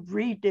more you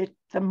read it,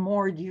 the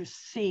more you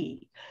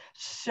see.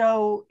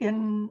 So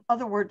in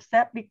other words,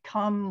 that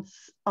becomes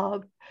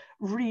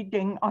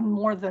reading on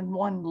more than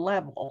one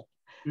level.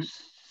 Mm-hmm.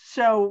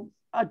 So,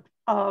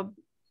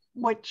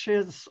 which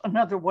is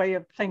another way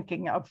of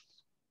thinking of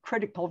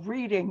critical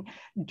reading.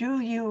 Do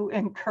you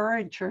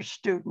encourage your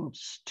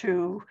students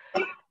to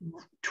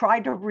try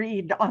to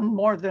read on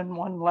more than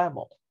one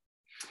level?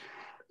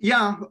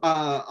 Yeah,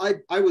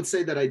 I would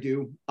say that I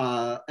do.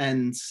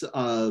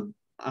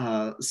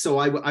 So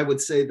I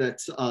would say that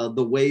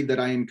the way that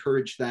I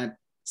encourage that,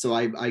 so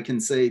I can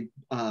say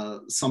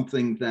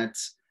something that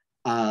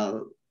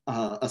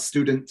a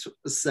student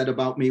said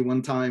about me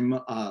one time.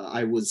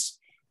 I was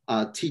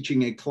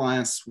teaching a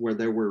class where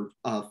there were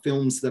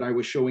films that I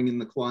was showing in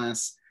the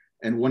class.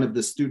 And one of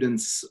the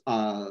students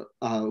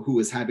who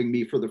was having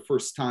me for the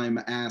first time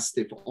asked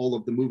if all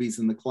of the movies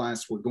in the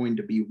class were going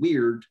to be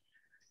weird.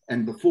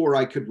 And before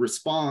I could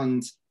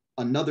respond,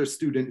 another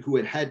student who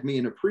had had me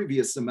in a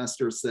previous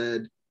semester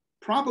said,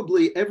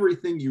 probably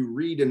everything you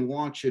read and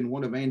watch in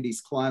one of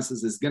Andy's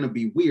classes is going to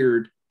be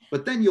weird,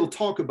 but then you'll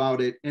talk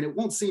about it and it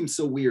won't seem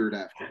so weird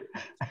afterwards.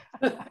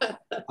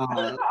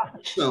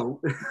 So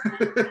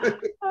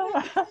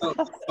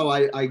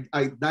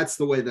that's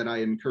the way that I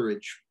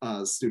encourage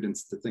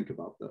students to think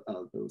about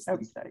those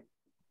things.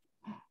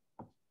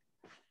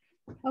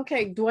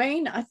 Okay,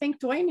 Dwayne, I think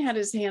Dwayne had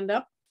his hand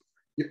up.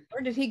 Yep.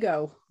 Where did he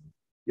go?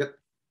 Yep,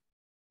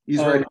 he's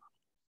ready.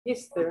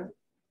 He's there.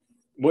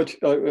 Which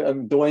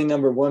Dwayne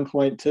number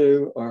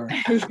 1.2 or?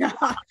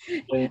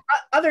 Yeah.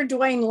 Other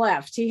Dwayne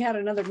left. He had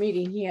another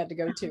meeting he had to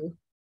go to.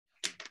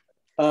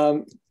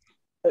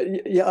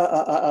 Yeah,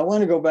 I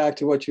want to go back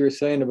to what you were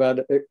saying about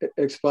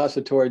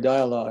expository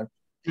dialogue.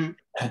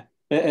 Mm-hmm.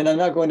 And I'm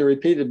not going to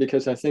repeat it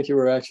because I think you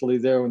were actually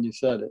there when you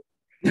said it.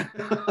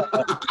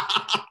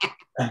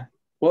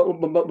 Well,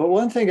 but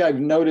one thing I've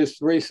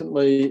noticed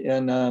recently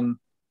in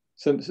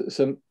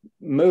some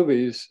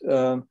movies,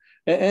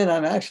 and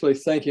I'm actually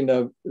thinking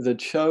of The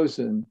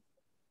Chosen,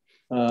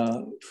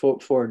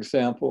 for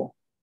example.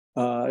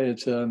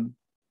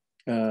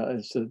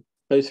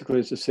 Basically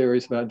it's a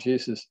series about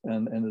Jesus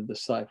and the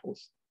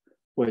disciples,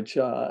 which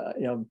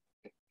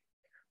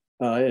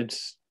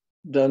it's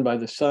done by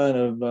the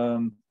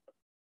son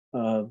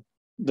of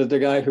the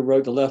guy who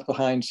wrote the Left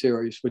Behind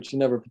series, which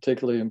never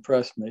particularly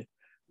impressed me.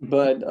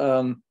 But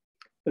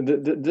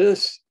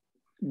this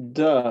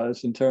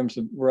does, in terms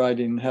of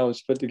writing, how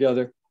it's put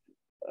together.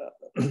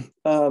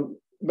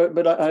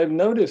 But I've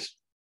noticed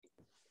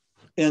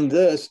in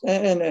this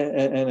and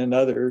in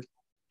other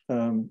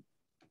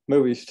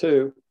movies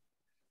too,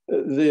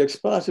 the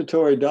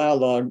expository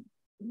dialogue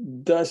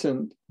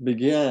doesn't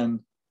begin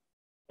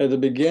at the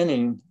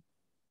beginning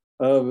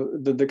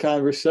of the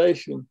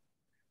conversation,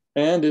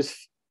 and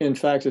in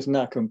fact is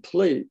not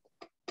complete,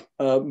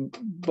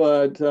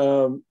 but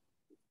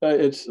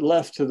it's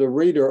left to the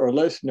reader or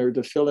listener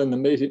to fill in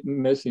the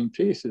missing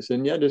pieces,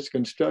 and yet it's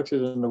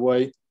constructed in a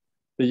way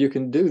that you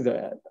can do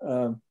that.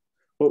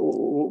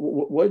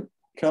 What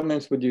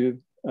comments would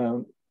you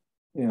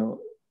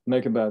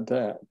make about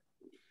that?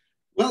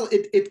 Well,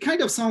 it kind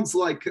of sounds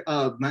like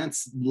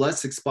that's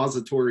less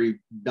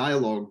expository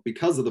dialogue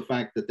because of the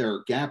fact that there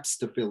are gaps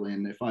to fill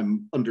in, if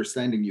I'm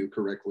understanding you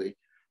correctly.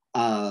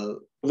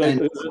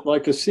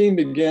 Like a scene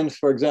begins,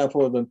 for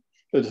example, the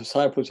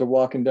disciples are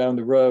walking down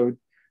the road,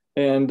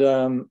 and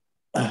it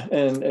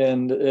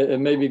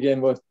may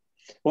begin with,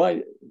 well,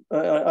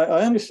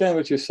 I understand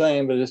what you're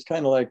saying, but it's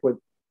kind of like what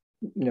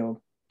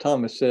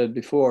Thomas said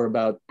before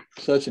about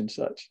such and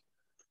such,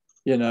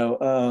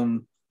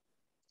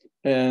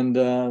 and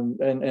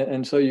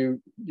so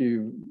you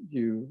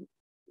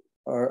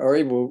are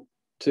able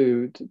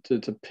to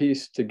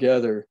piece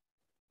together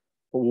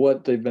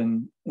what they've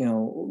been,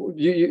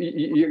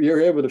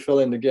 you're able to fill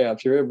in the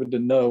gaps. You're able to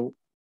know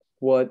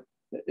what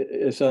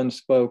is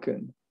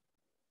unspoken,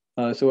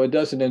 so it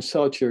doesn't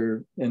insult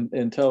your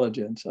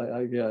intelligence,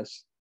 I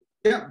guess.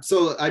 Yeah,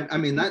 so I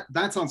mean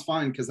that sounds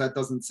fine, because that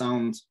doesn't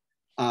sound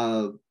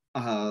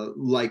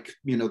like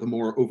the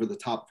more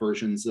over-the-top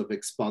versions of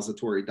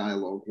expository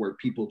dialogue where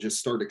people just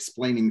start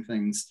explaining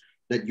things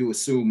that you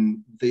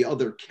assume the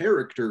other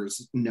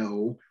characters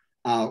know,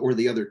 or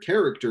the other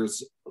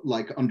characters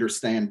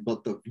understand,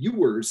 but the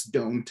viewers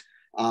don't,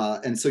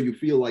 and so you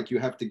feel like you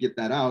have to get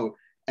that out.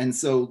 And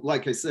so,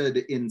 like I said,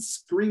 in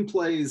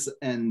screenplays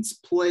and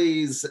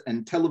plays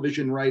and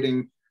television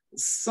writing,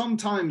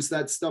 sometimes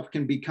that stuff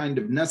can be kind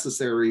of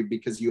necessary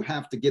because you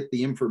have to get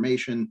the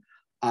information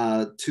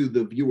to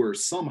the viewer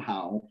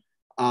somehow.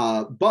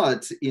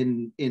 But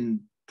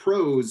in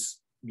prose,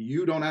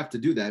 you don't have to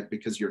do that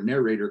because your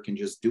narrator can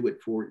just do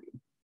it for you.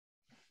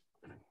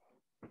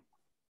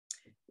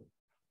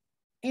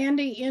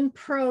 Andy, in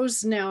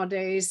prose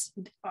nowadays,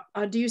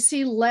 do you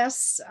see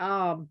less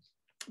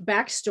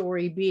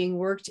backstory being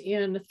worked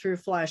in through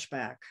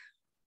flashback?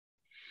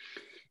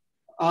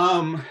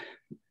 So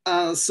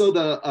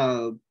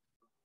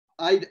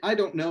I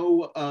don't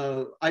know.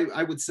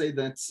 I would say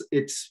that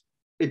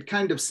it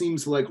kind of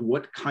seems like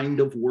what kind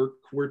of work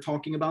we're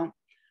talking about.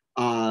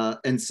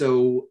 And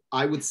so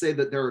I would say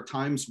that there are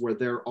times where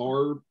there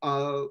are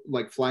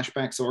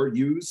flashbacks are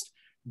used,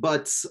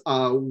 but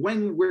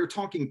when we're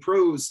talking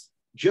prose,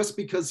 just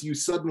because you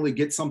suddenly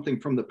get something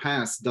from the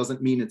past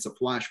doesn't mean it's a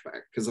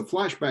flashback, because a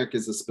flashback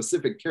is a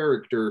specific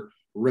character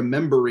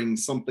remembering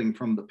something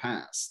from the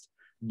past.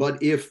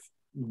 But if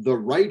the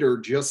writer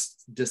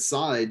just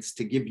decides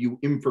to give you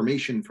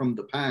information from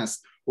the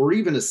past, or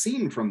even a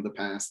scene from the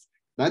past,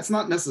 that's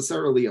not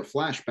necessarily a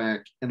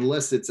flashback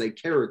unless it's a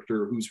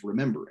character who's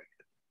remembering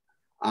it.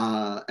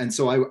 And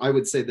so I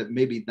would say that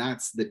maybe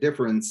that's the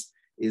difference,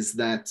 is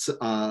that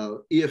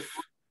if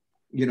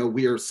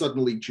we are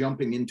suddenly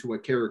jumping into a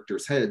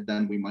character's head,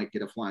 then we might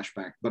get a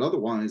flashback. But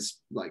otherwise,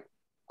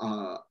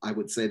 I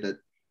would say that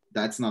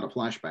that's not a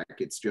flashback.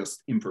 It's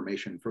just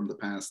information from the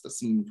past, a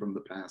scene from the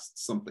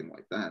past, something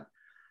like that.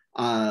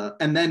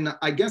 And then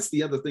I guess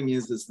the other thing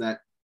is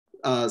that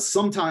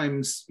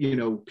sometimes,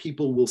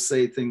 people will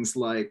say things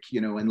like,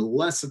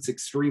 unless it's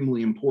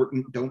extremely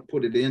important, don't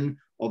put it in.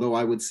 Although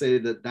I would say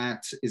that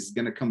that is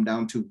going to come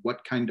down to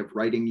what kind of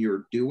writing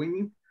you're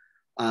doing.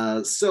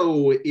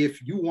 So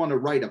if you want to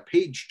write a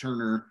page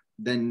turner,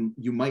 then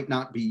you might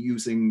not be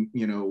using,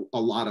 a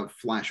lot of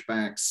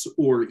flashbacks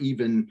or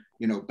even,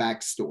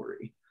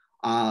 backstory.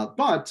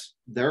 But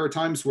there are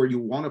times where you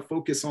want to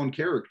focus on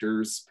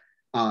characters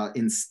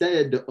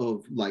instead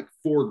of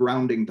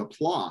foregrounding the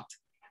plot.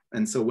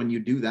 And so when you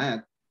do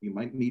that, you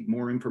might need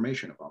more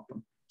information about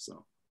them.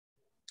 So.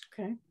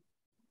 Okay,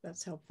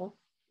 that's helpful.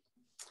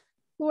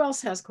 Who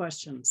else has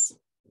questions?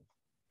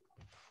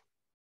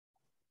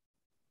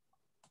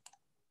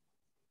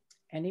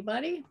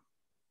 Anybody?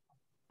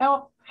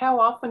 How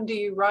often do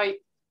you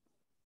write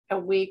a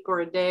week or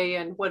a day,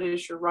 and what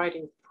is your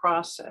writing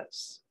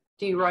process?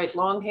 Do you write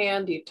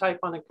longhand? Do you type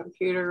on a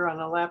computer, on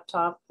a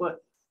laptop, with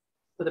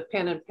a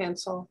pen and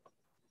pencil?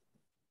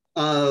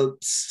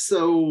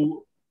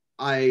 So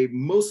I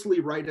mostly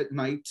write at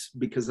night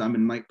because I'm a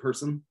night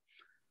person.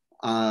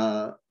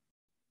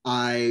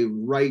 I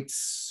write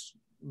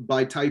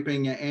by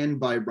typing and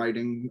by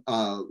writing,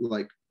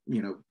 like,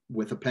 you know,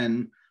 with a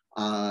pen.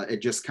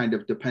 It just kind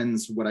of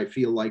depends what I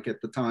feel like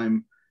at the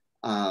time.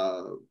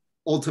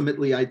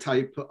 Ultimately, I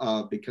type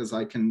because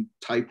I can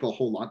type a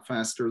whole lot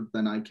faster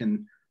than I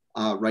can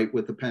write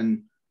with a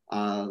pen.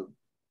 I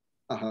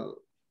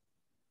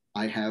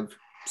have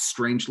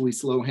strangely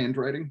slow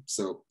handwriting,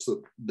 so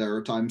there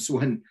are times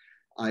when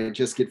I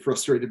just get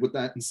frustrated with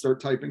that and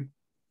start typing.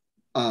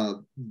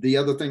 The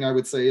other thing I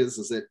would say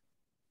is it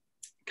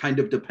kind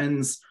of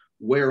depends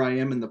where I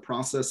am in the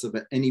process of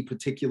any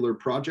particular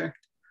project,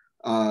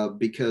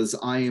 because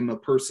I am a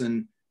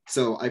person.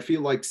 So I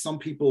feel like some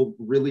people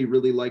really,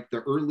 really like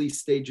the early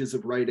stages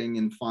of writing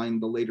and find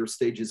the later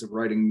stages of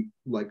writing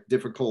like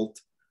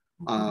difficult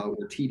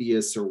or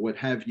tedious or what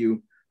have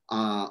you.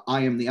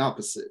 I am the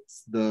opposite.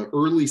 The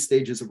early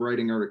stages of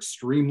writing are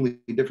extremely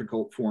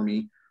difficult for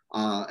me.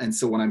 And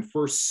so when I'm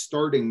first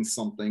starting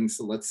something,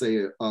 so let's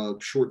say a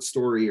short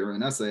story or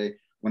an essay,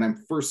 when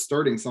I'm first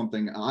starting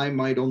something, I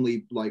might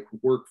only like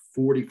work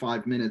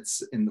 45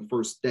 minutes in the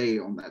first day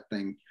on that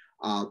thing,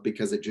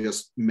 because it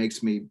just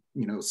makes me,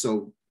 you know,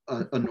 so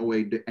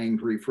annoyed,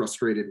 angry,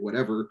 frustrated,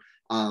 whatever,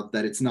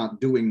 that it's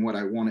not doing what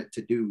I want it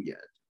to do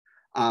yet.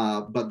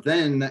 But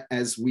then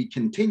as we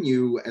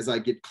continue, as I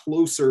get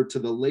closer to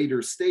the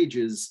later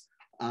stages,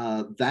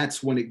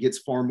 that's when it gets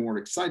far more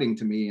exciting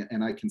to me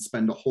and I can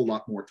spend a whole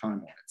lot more time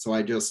on it. So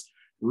I just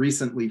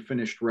recently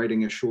finished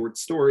writing a short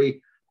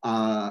story,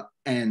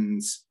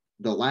 and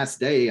the last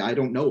day, I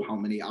don't know how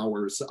many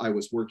hours I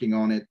was working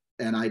on it,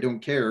 and I don't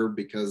care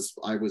because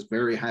I was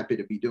very happy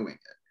to be doing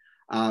it.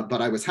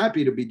 But I was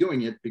happy to be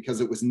doing it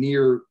because it was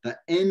near the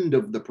end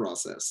of the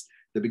process.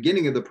 The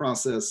beginning of the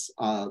process,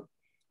 a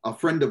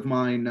friend of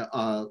mine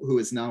who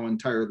is now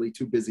entirely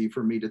too busy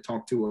for me to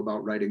talk to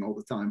about writing all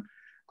the time.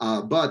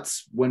 But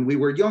when we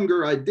were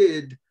younger, I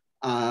did,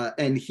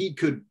 and he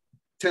could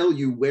tell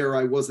you where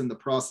I was in the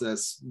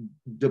process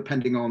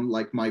depending on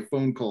like my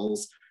phone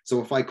calls. So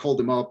if I called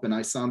him up and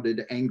I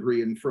sounded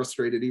angry and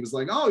frustrated, he was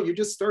like, "Oh, you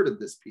just started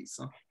this piece,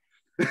 huh?"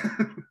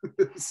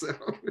 So,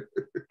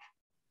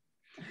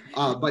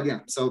 but yeah,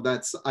 so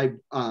that's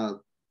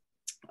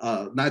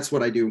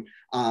what I do.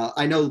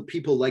 I know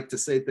people like to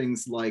say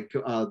things like,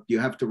 you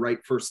have to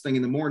write first thing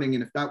in the morning.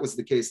 And if that was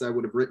the case, I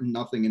would have written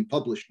nothing and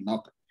published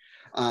nothing,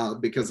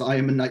 because I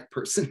am a night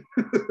person.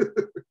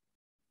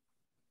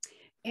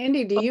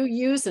 Andy, do you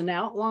use an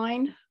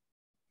outline?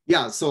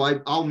 Yeah,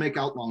 so I'll make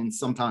outlines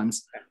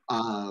sometimes.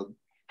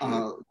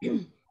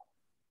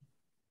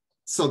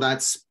 So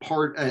that's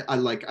part,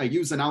 I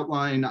use an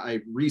outline,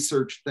 I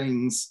research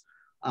things,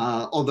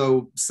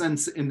 although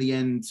since in the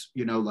end,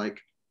 you know,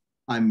 like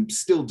I'm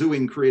still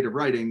doing creative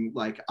writing,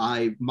 like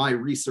my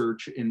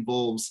research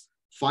involves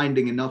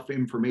finding enough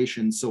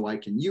information so I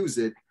can use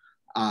it.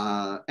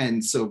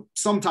 And so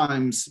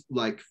sometimes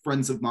like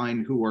friends of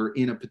mine who are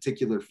in a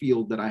particular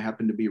field that I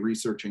happen to be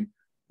researching,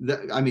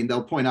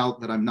 they'll point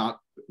out that I'm not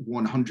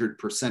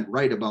 100%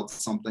 right about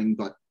something,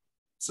 but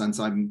since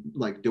I'm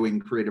like doing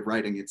creative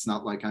writing, it's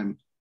not like I'm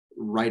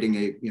writing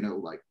a, you know,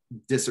 like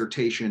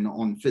dissertation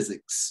on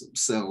physics.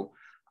 So,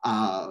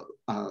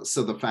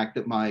 so the fact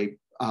that my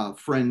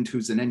friend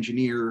who's an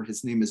engineer,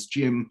 his name is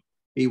Jim,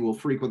 he will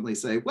frequently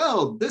say,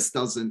 well, this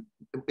doesn't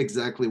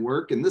exactly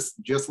work. And this,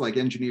 just like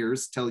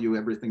engineers tell you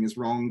everything is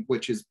wrong,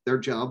 which is their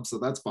job, so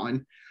that's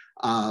fine.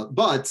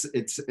 But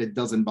it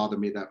doesn't bother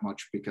me that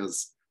much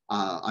because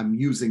I'm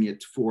using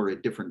it for a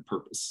different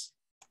purpose.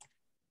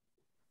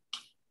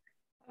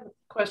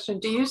 Question,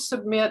 do you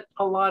submit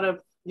a lot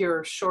of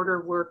your shorter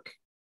work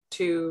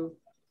to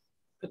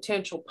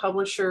potential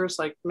publishers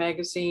like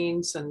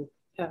magazines and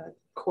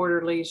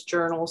quarterlies,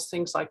 journals,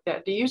 things like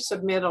that? Do you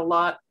submit a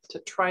lot to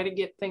try to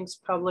get things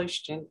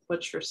published, and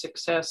what's your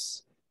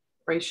success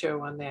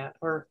ratio on that?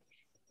 Or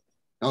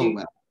well,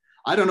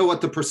 I don't know what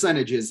the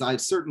percentage is.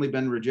 I've certainly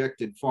been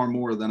rejected far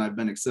more than I've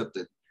been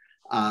accepted.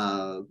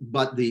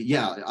 But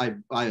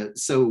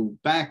so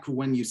back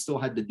when you still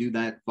had to do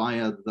that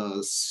via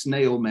the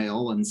snail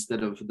mail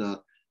instead of the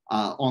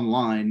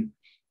online,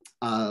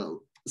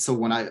 so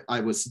when I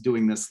was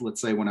doing this,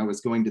 let's say when I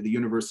was going to the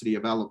University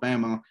of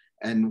Alabama,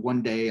 and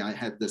one day I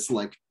had this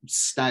like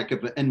stack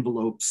of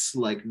envelopes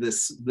like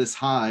this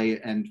high,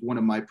 and one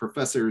of my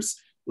professors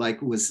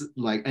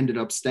ended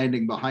up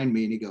standing behind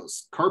me and he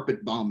goes,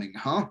 "Carpet bombing,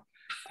 huh?"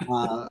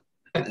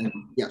 And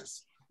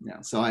yes.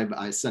 Yeah, so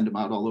I send them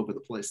out all over the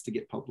place to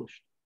get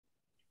published.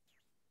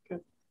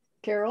 Good.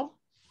 Carol?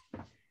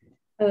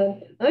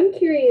 I'm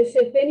curious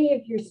if any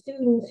of your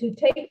students who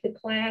take the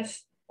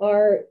class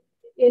are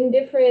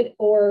indifferent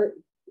or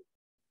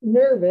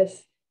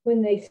nervous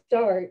when they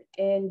start,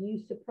 and you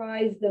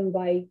surprise them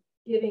by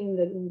giving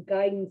them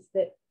guidance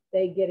that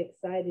they get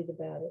excited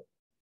about it.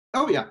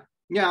 Oh yeah,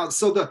 yeah.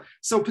 So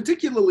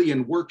particularly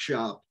in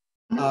workshop,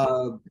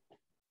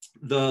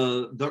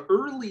 the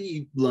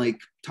early like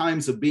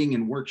times of being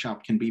in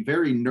workshop can be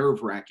very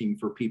nerve-wracking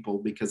for people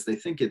because they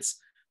think it's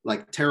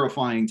like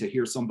terrifying to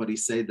hear somebody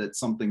say that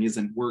something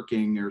isn't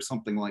working or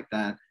something like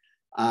that.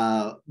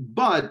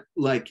 But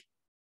like,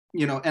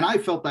 you know, and I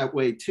felt that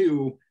way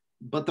too,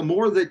 but the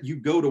more that you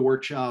go to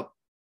workshop,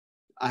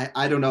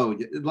 I don't know,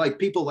 like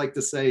people like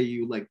to say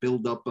you like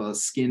build up a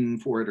skin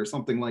for it or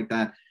something like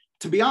that.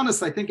 To be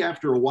honest, I think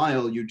after a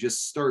while, you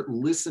just start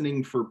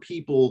listening for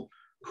people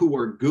who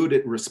are good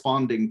at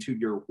responding to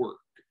your work.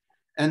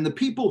 And the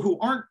people who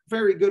aren't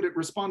very good at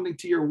responding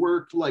to your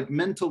work, like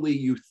mentally,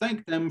 you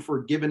thank them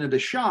for giving it a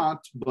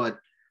shot, but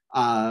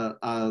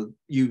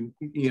you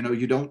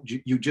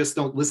just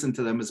don't listen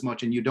to them as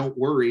much, and you don't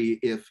worry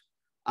if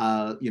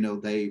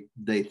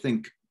they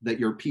think that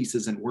your piece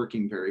isn't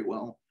working very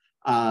well.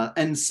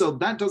 And so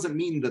that doesn't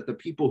mean that the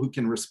people who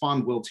can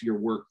respond well to your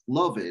work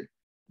love it.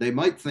 They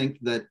might think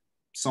that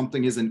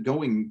something isn't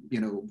going,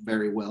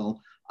 very well.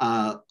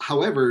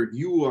 However,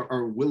 you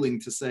are willing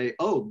to say,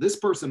 oh, this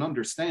person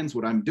understands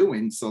what I'm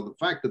doing. So the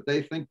fact that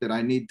they think that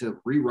I need to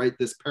rewrite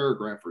this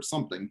paragraph or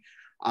something,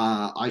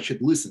 I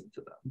should listen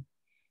to them.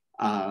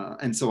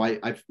 And so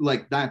I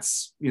like,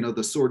 that's,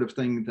 the sort of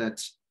thing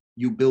that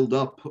you build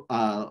up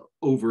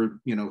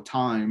over,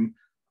 time.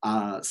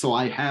 So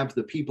I have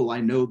the people I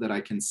know that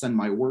I can send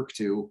my work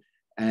to,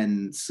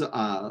 and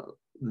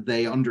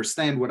they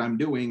understand what I'm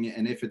doing.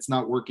 And if it's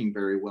not working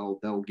very well,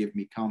 they'll give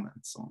me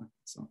comments on it.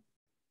 So.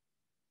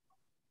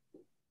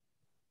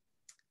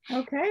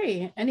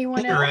 Okay,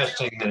 anyone else?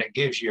 Interesting that it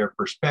gives you a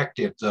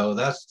perspective, though.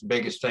 That's the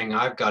biggest thing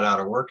I've got out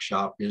of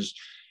workshop is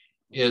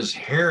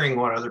hearing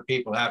what other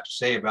people have to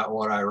say about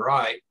what I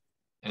write,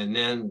 and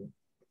then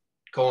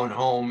going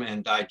home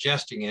and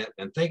digesting it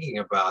and thinking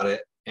about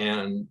it.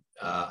 And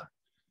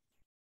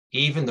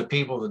even the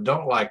people that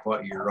don't like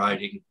what you're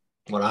writing,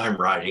 what I'm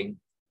writing,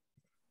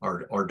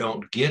 or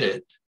don't get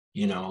it,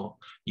 you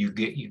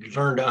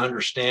learn to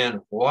understand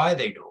why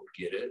they don't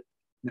get it.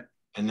 Yeah.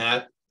 And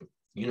that,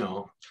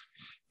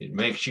 it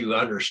makes you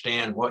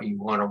understand what you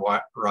want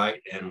to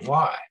write and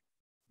why.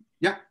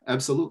 Yeah,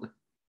 absolutely.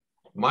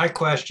 My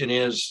question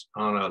is,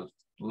 on a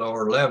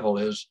lower level,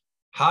 is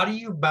how do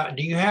you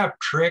have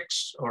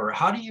tricks, or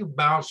how do you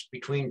bounce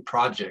between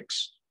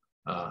projects?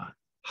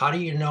 How do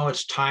you know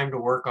it's time to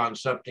work on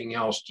something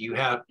else? Do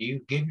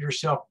you give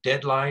yourself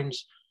deadlines?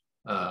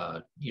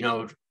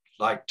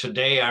 Like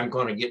today, I'm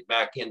going to get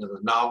back into the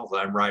novel that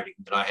I'm writing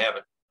that I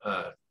haven't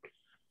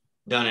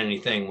done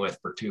anything with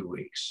for 2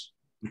 weeks.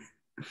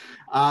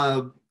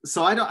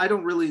 So I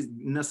don't really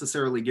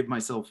necessarily give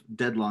myself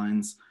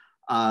deadlines.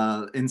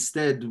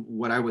 Instead,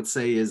 what I would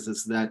say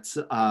is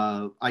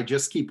that I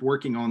just keep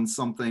working on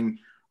something,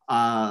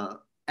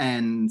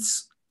 and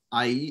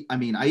I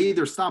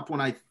either stop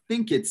when I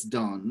think it's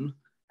done,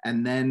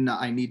 and then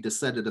I need to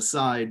set it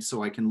aside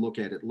so I can look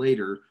at it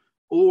later,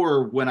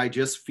 or when I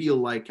just feel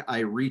like I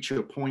reach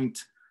a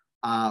point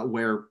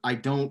where I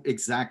don't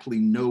exactly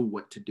know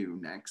what to do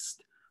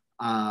next.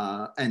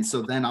 And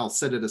so then I'll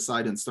set it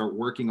aside and start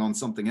working on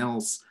something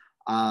else,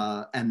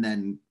 and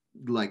then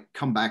like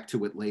come back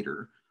to it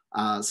later.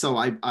 So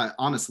I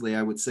honestly,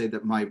 I would say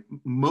that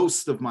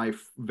most of my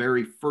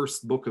very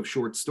first book of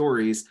short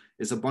stories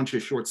is a bunch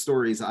of short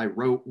stories I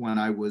wrote when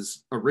I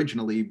was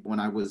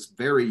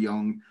very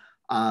young,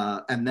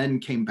 and then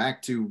came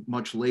back to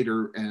much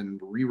later and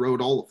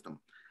rewrote all of them.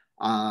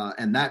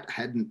 And that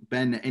hadn't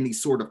been any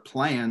sort of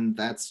plan.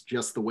 That's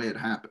just the way it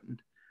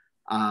happened.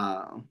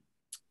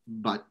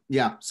 But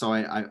yeah, so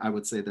I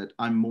would say that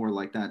I'm more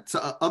like that.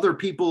 So other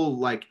people,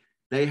 like,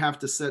 they have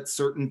to set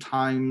certain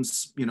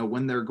times,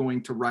 when they're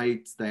going to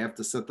write, they have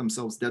to set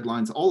themselves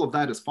deadlines. All of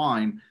that is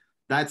fine.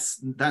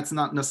 That's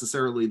not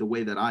necessarily the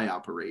way that I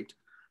operate.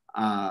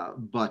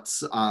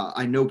 But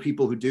I know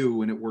people who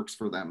do, and it works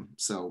for them.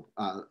 So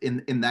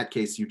in that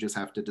case, you just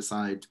have to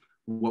decide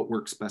what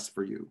works best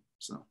for you.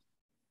 So.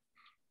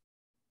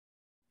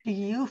 Do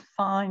you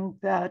find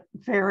that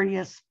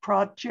various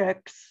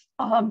projects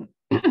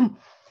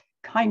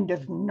kind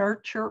of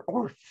nurture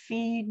or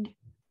feed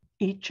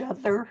each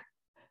other?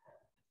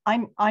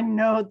 I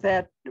know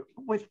that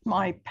with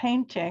my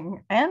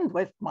painting and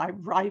with my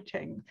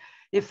writing,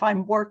 if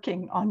I'm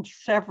working on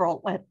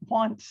several at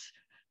once,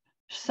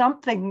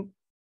 something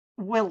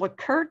will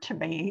occur to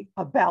me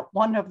about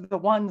one of the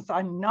ones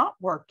I'm not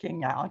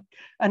working on,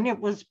 and it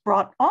was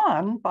brought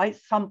on by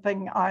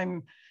something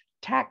I'm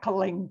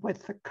tackling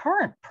with the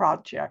current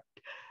project.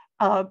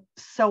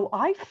 So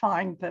I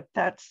find that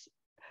that's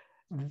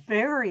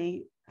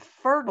very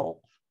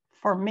fertile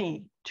for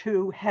me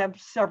to have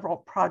several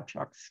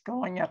projects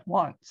going at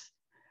once.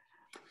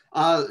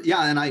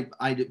 Yeah, and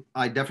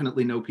I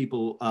definitely know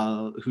people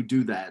who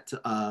do that.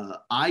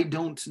 I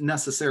don't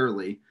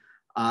necessarily.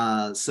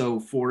 So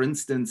for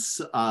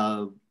instance,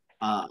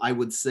 I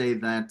would say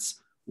that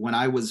when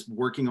I was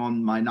working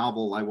on my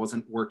novel, I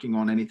wasn't working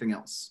on anything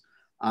else.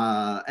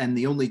 And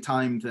the only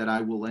time that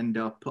I will end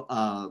up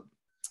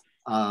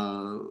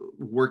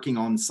working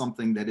on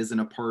something that isn't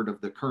a part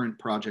of the current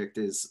project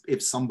is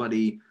if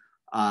somebody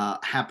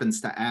happens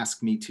to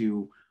ask me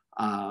to,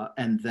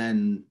 and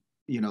then,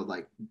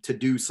 like to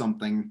do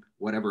something,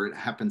 whatever it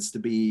happens to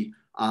be.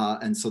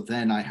 And so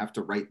then I have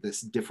to write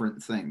this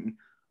different thing.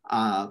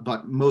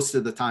 But most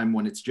of the time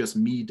when it's just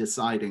me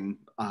deciding,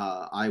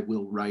 I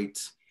will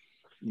write,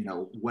 you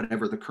know,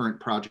 whatever the current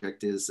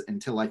project is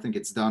until I think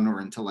it's done or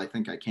until I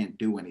think I can't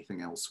do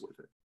anything else with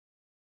it.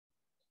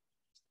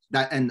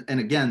 That, and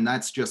again,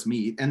 that's just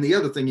me. And the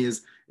other thing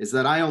is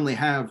that I only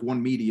have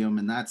one medium,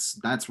 and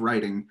that's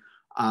writing.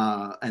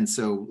 And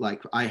so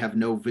like I have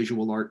no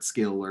visual art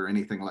skill or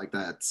anything like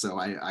that. So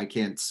I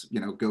can't, you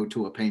know, go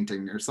to a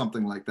painting or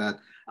something like that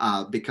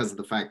because of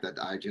the fact that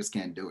I just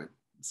can't do it.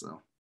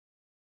 So.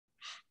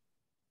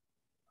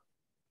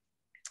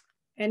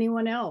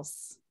 Anyone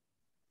else?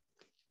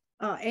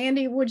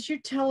 Andy, would you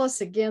tell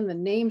us again the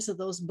names of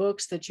those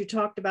books that you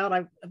talked about?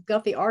 I've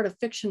got The Art of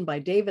Fiction by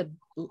David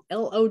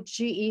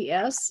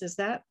Loges. Is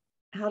that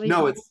how do you?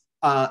 No, it's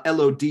Lodge.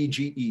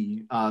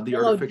 The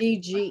Art of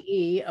Fiction.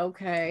 Lodge.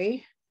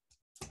 Okay.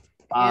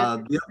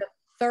 And the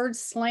Third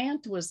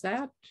Slant, was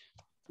that?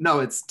 No,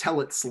 it's Tell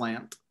It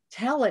Slant.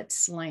 Tell It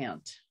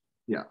Slant.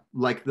 Yeah,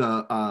 like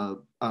the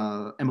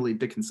Emily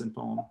Dickinson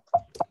poem.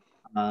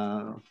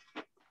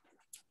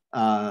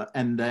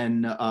 And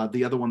then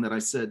the other one that I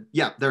said,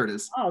 yeah, there it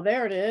is. Oh,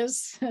 there it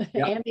is.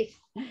 Yep. Andy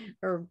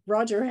or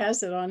Roger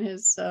has it on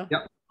his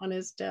yep. on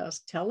his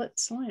desk. Tell It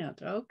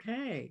Slant.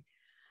 Okay.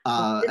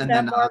 And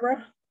then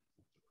Barbara?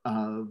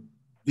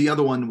 The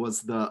other one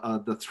was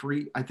the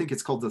 3. I think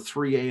it's called the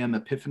 3 a.m.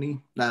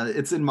 Epiphany.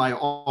 It's in my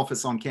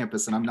office on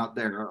campus, and I'm not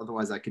there.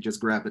 Otherwise, I could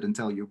just grab it and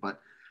tell you. But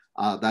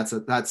that's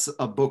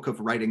a book of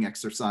writing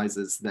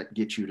exercises that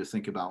get you to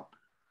think about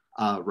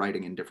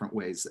writing in different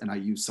ways, and I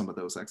use some of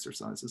those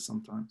exercises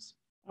sometimes.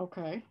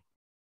 Okay.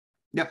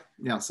 Yep.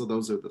 Yeah. So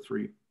those are the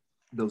three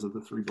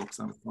books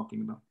I was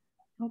talking about.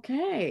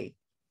 Okay.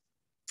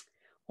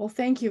 Well,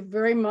 thank you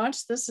very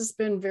much. This has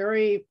been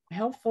very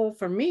helpful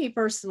for me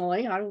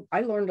personally.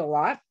 I learned a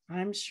lot.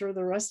 I'm sure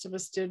the rest of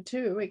us did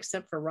too,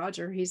 except for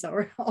Roger. He's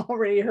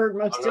already heard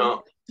most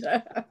of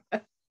it.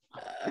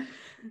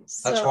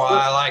 That's why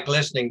I like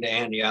listening to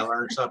Andy. I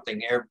learn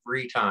something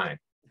every time.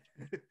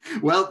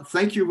 Well,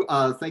 thank you.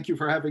 Thank you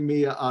for having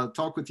me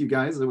talk with you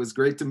guys. It was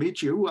great to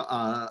meet you.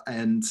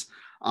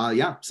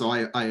 Yeah, so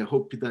I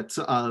hope that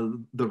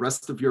the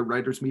rest of your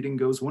writers meeting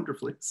goes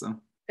wonderfully. So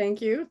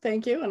thank you,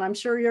 and I'm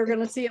sure you're going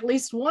to see at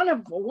least one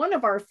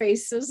of our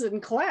faces in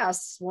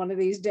class one of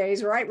these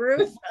days, right,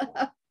 Ruth?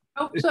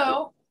 Hope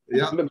so.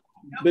 Yeah.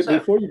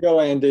 Before you go,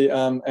 Andy,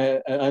 and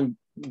I'm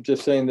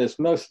just saying this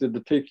mostly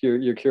to pique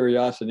your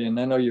curiosity, and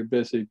I know you're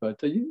busy,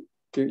 but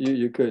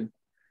you could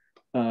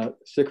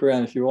stick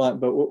around if you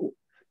want. But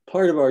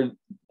part of our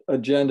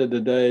agenda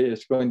today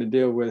is going to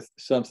deal with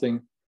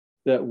something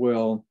that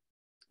will,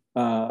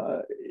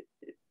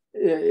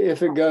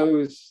 if it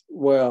goes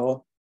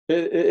well,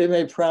 it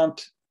may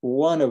prompt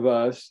one of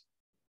us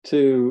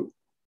to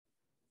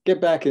get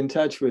back in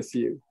touch with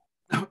you.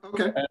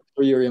 Okay.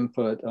 For your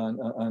input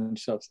on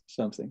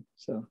something.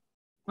 So.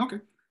 Okay.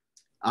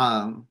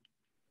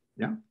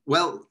 Yeah.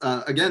 Well,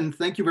 again,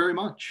 thank you very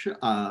much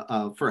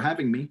for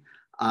having me.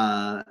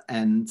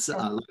 And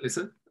like I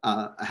said,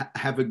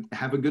 have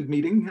a good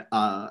meeting.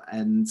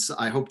 And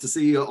I hope to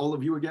see all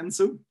of you again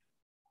soon.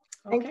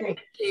 Okay. Thank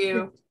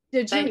you.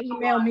 Did you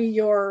email me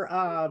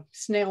your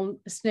snail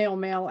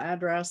mail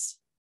address?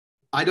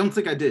 I don't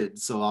think I did,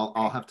 so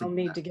I'll have to. I'll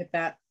need to get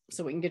that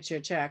so we can get you a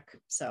check.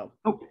 So.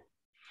 Okay.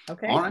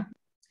 Okay. All right.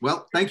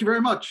 Well, thank you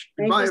very much.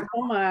 Thank you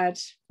so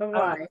much.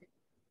 Bye-bye.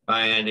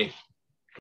 Bye, Andy.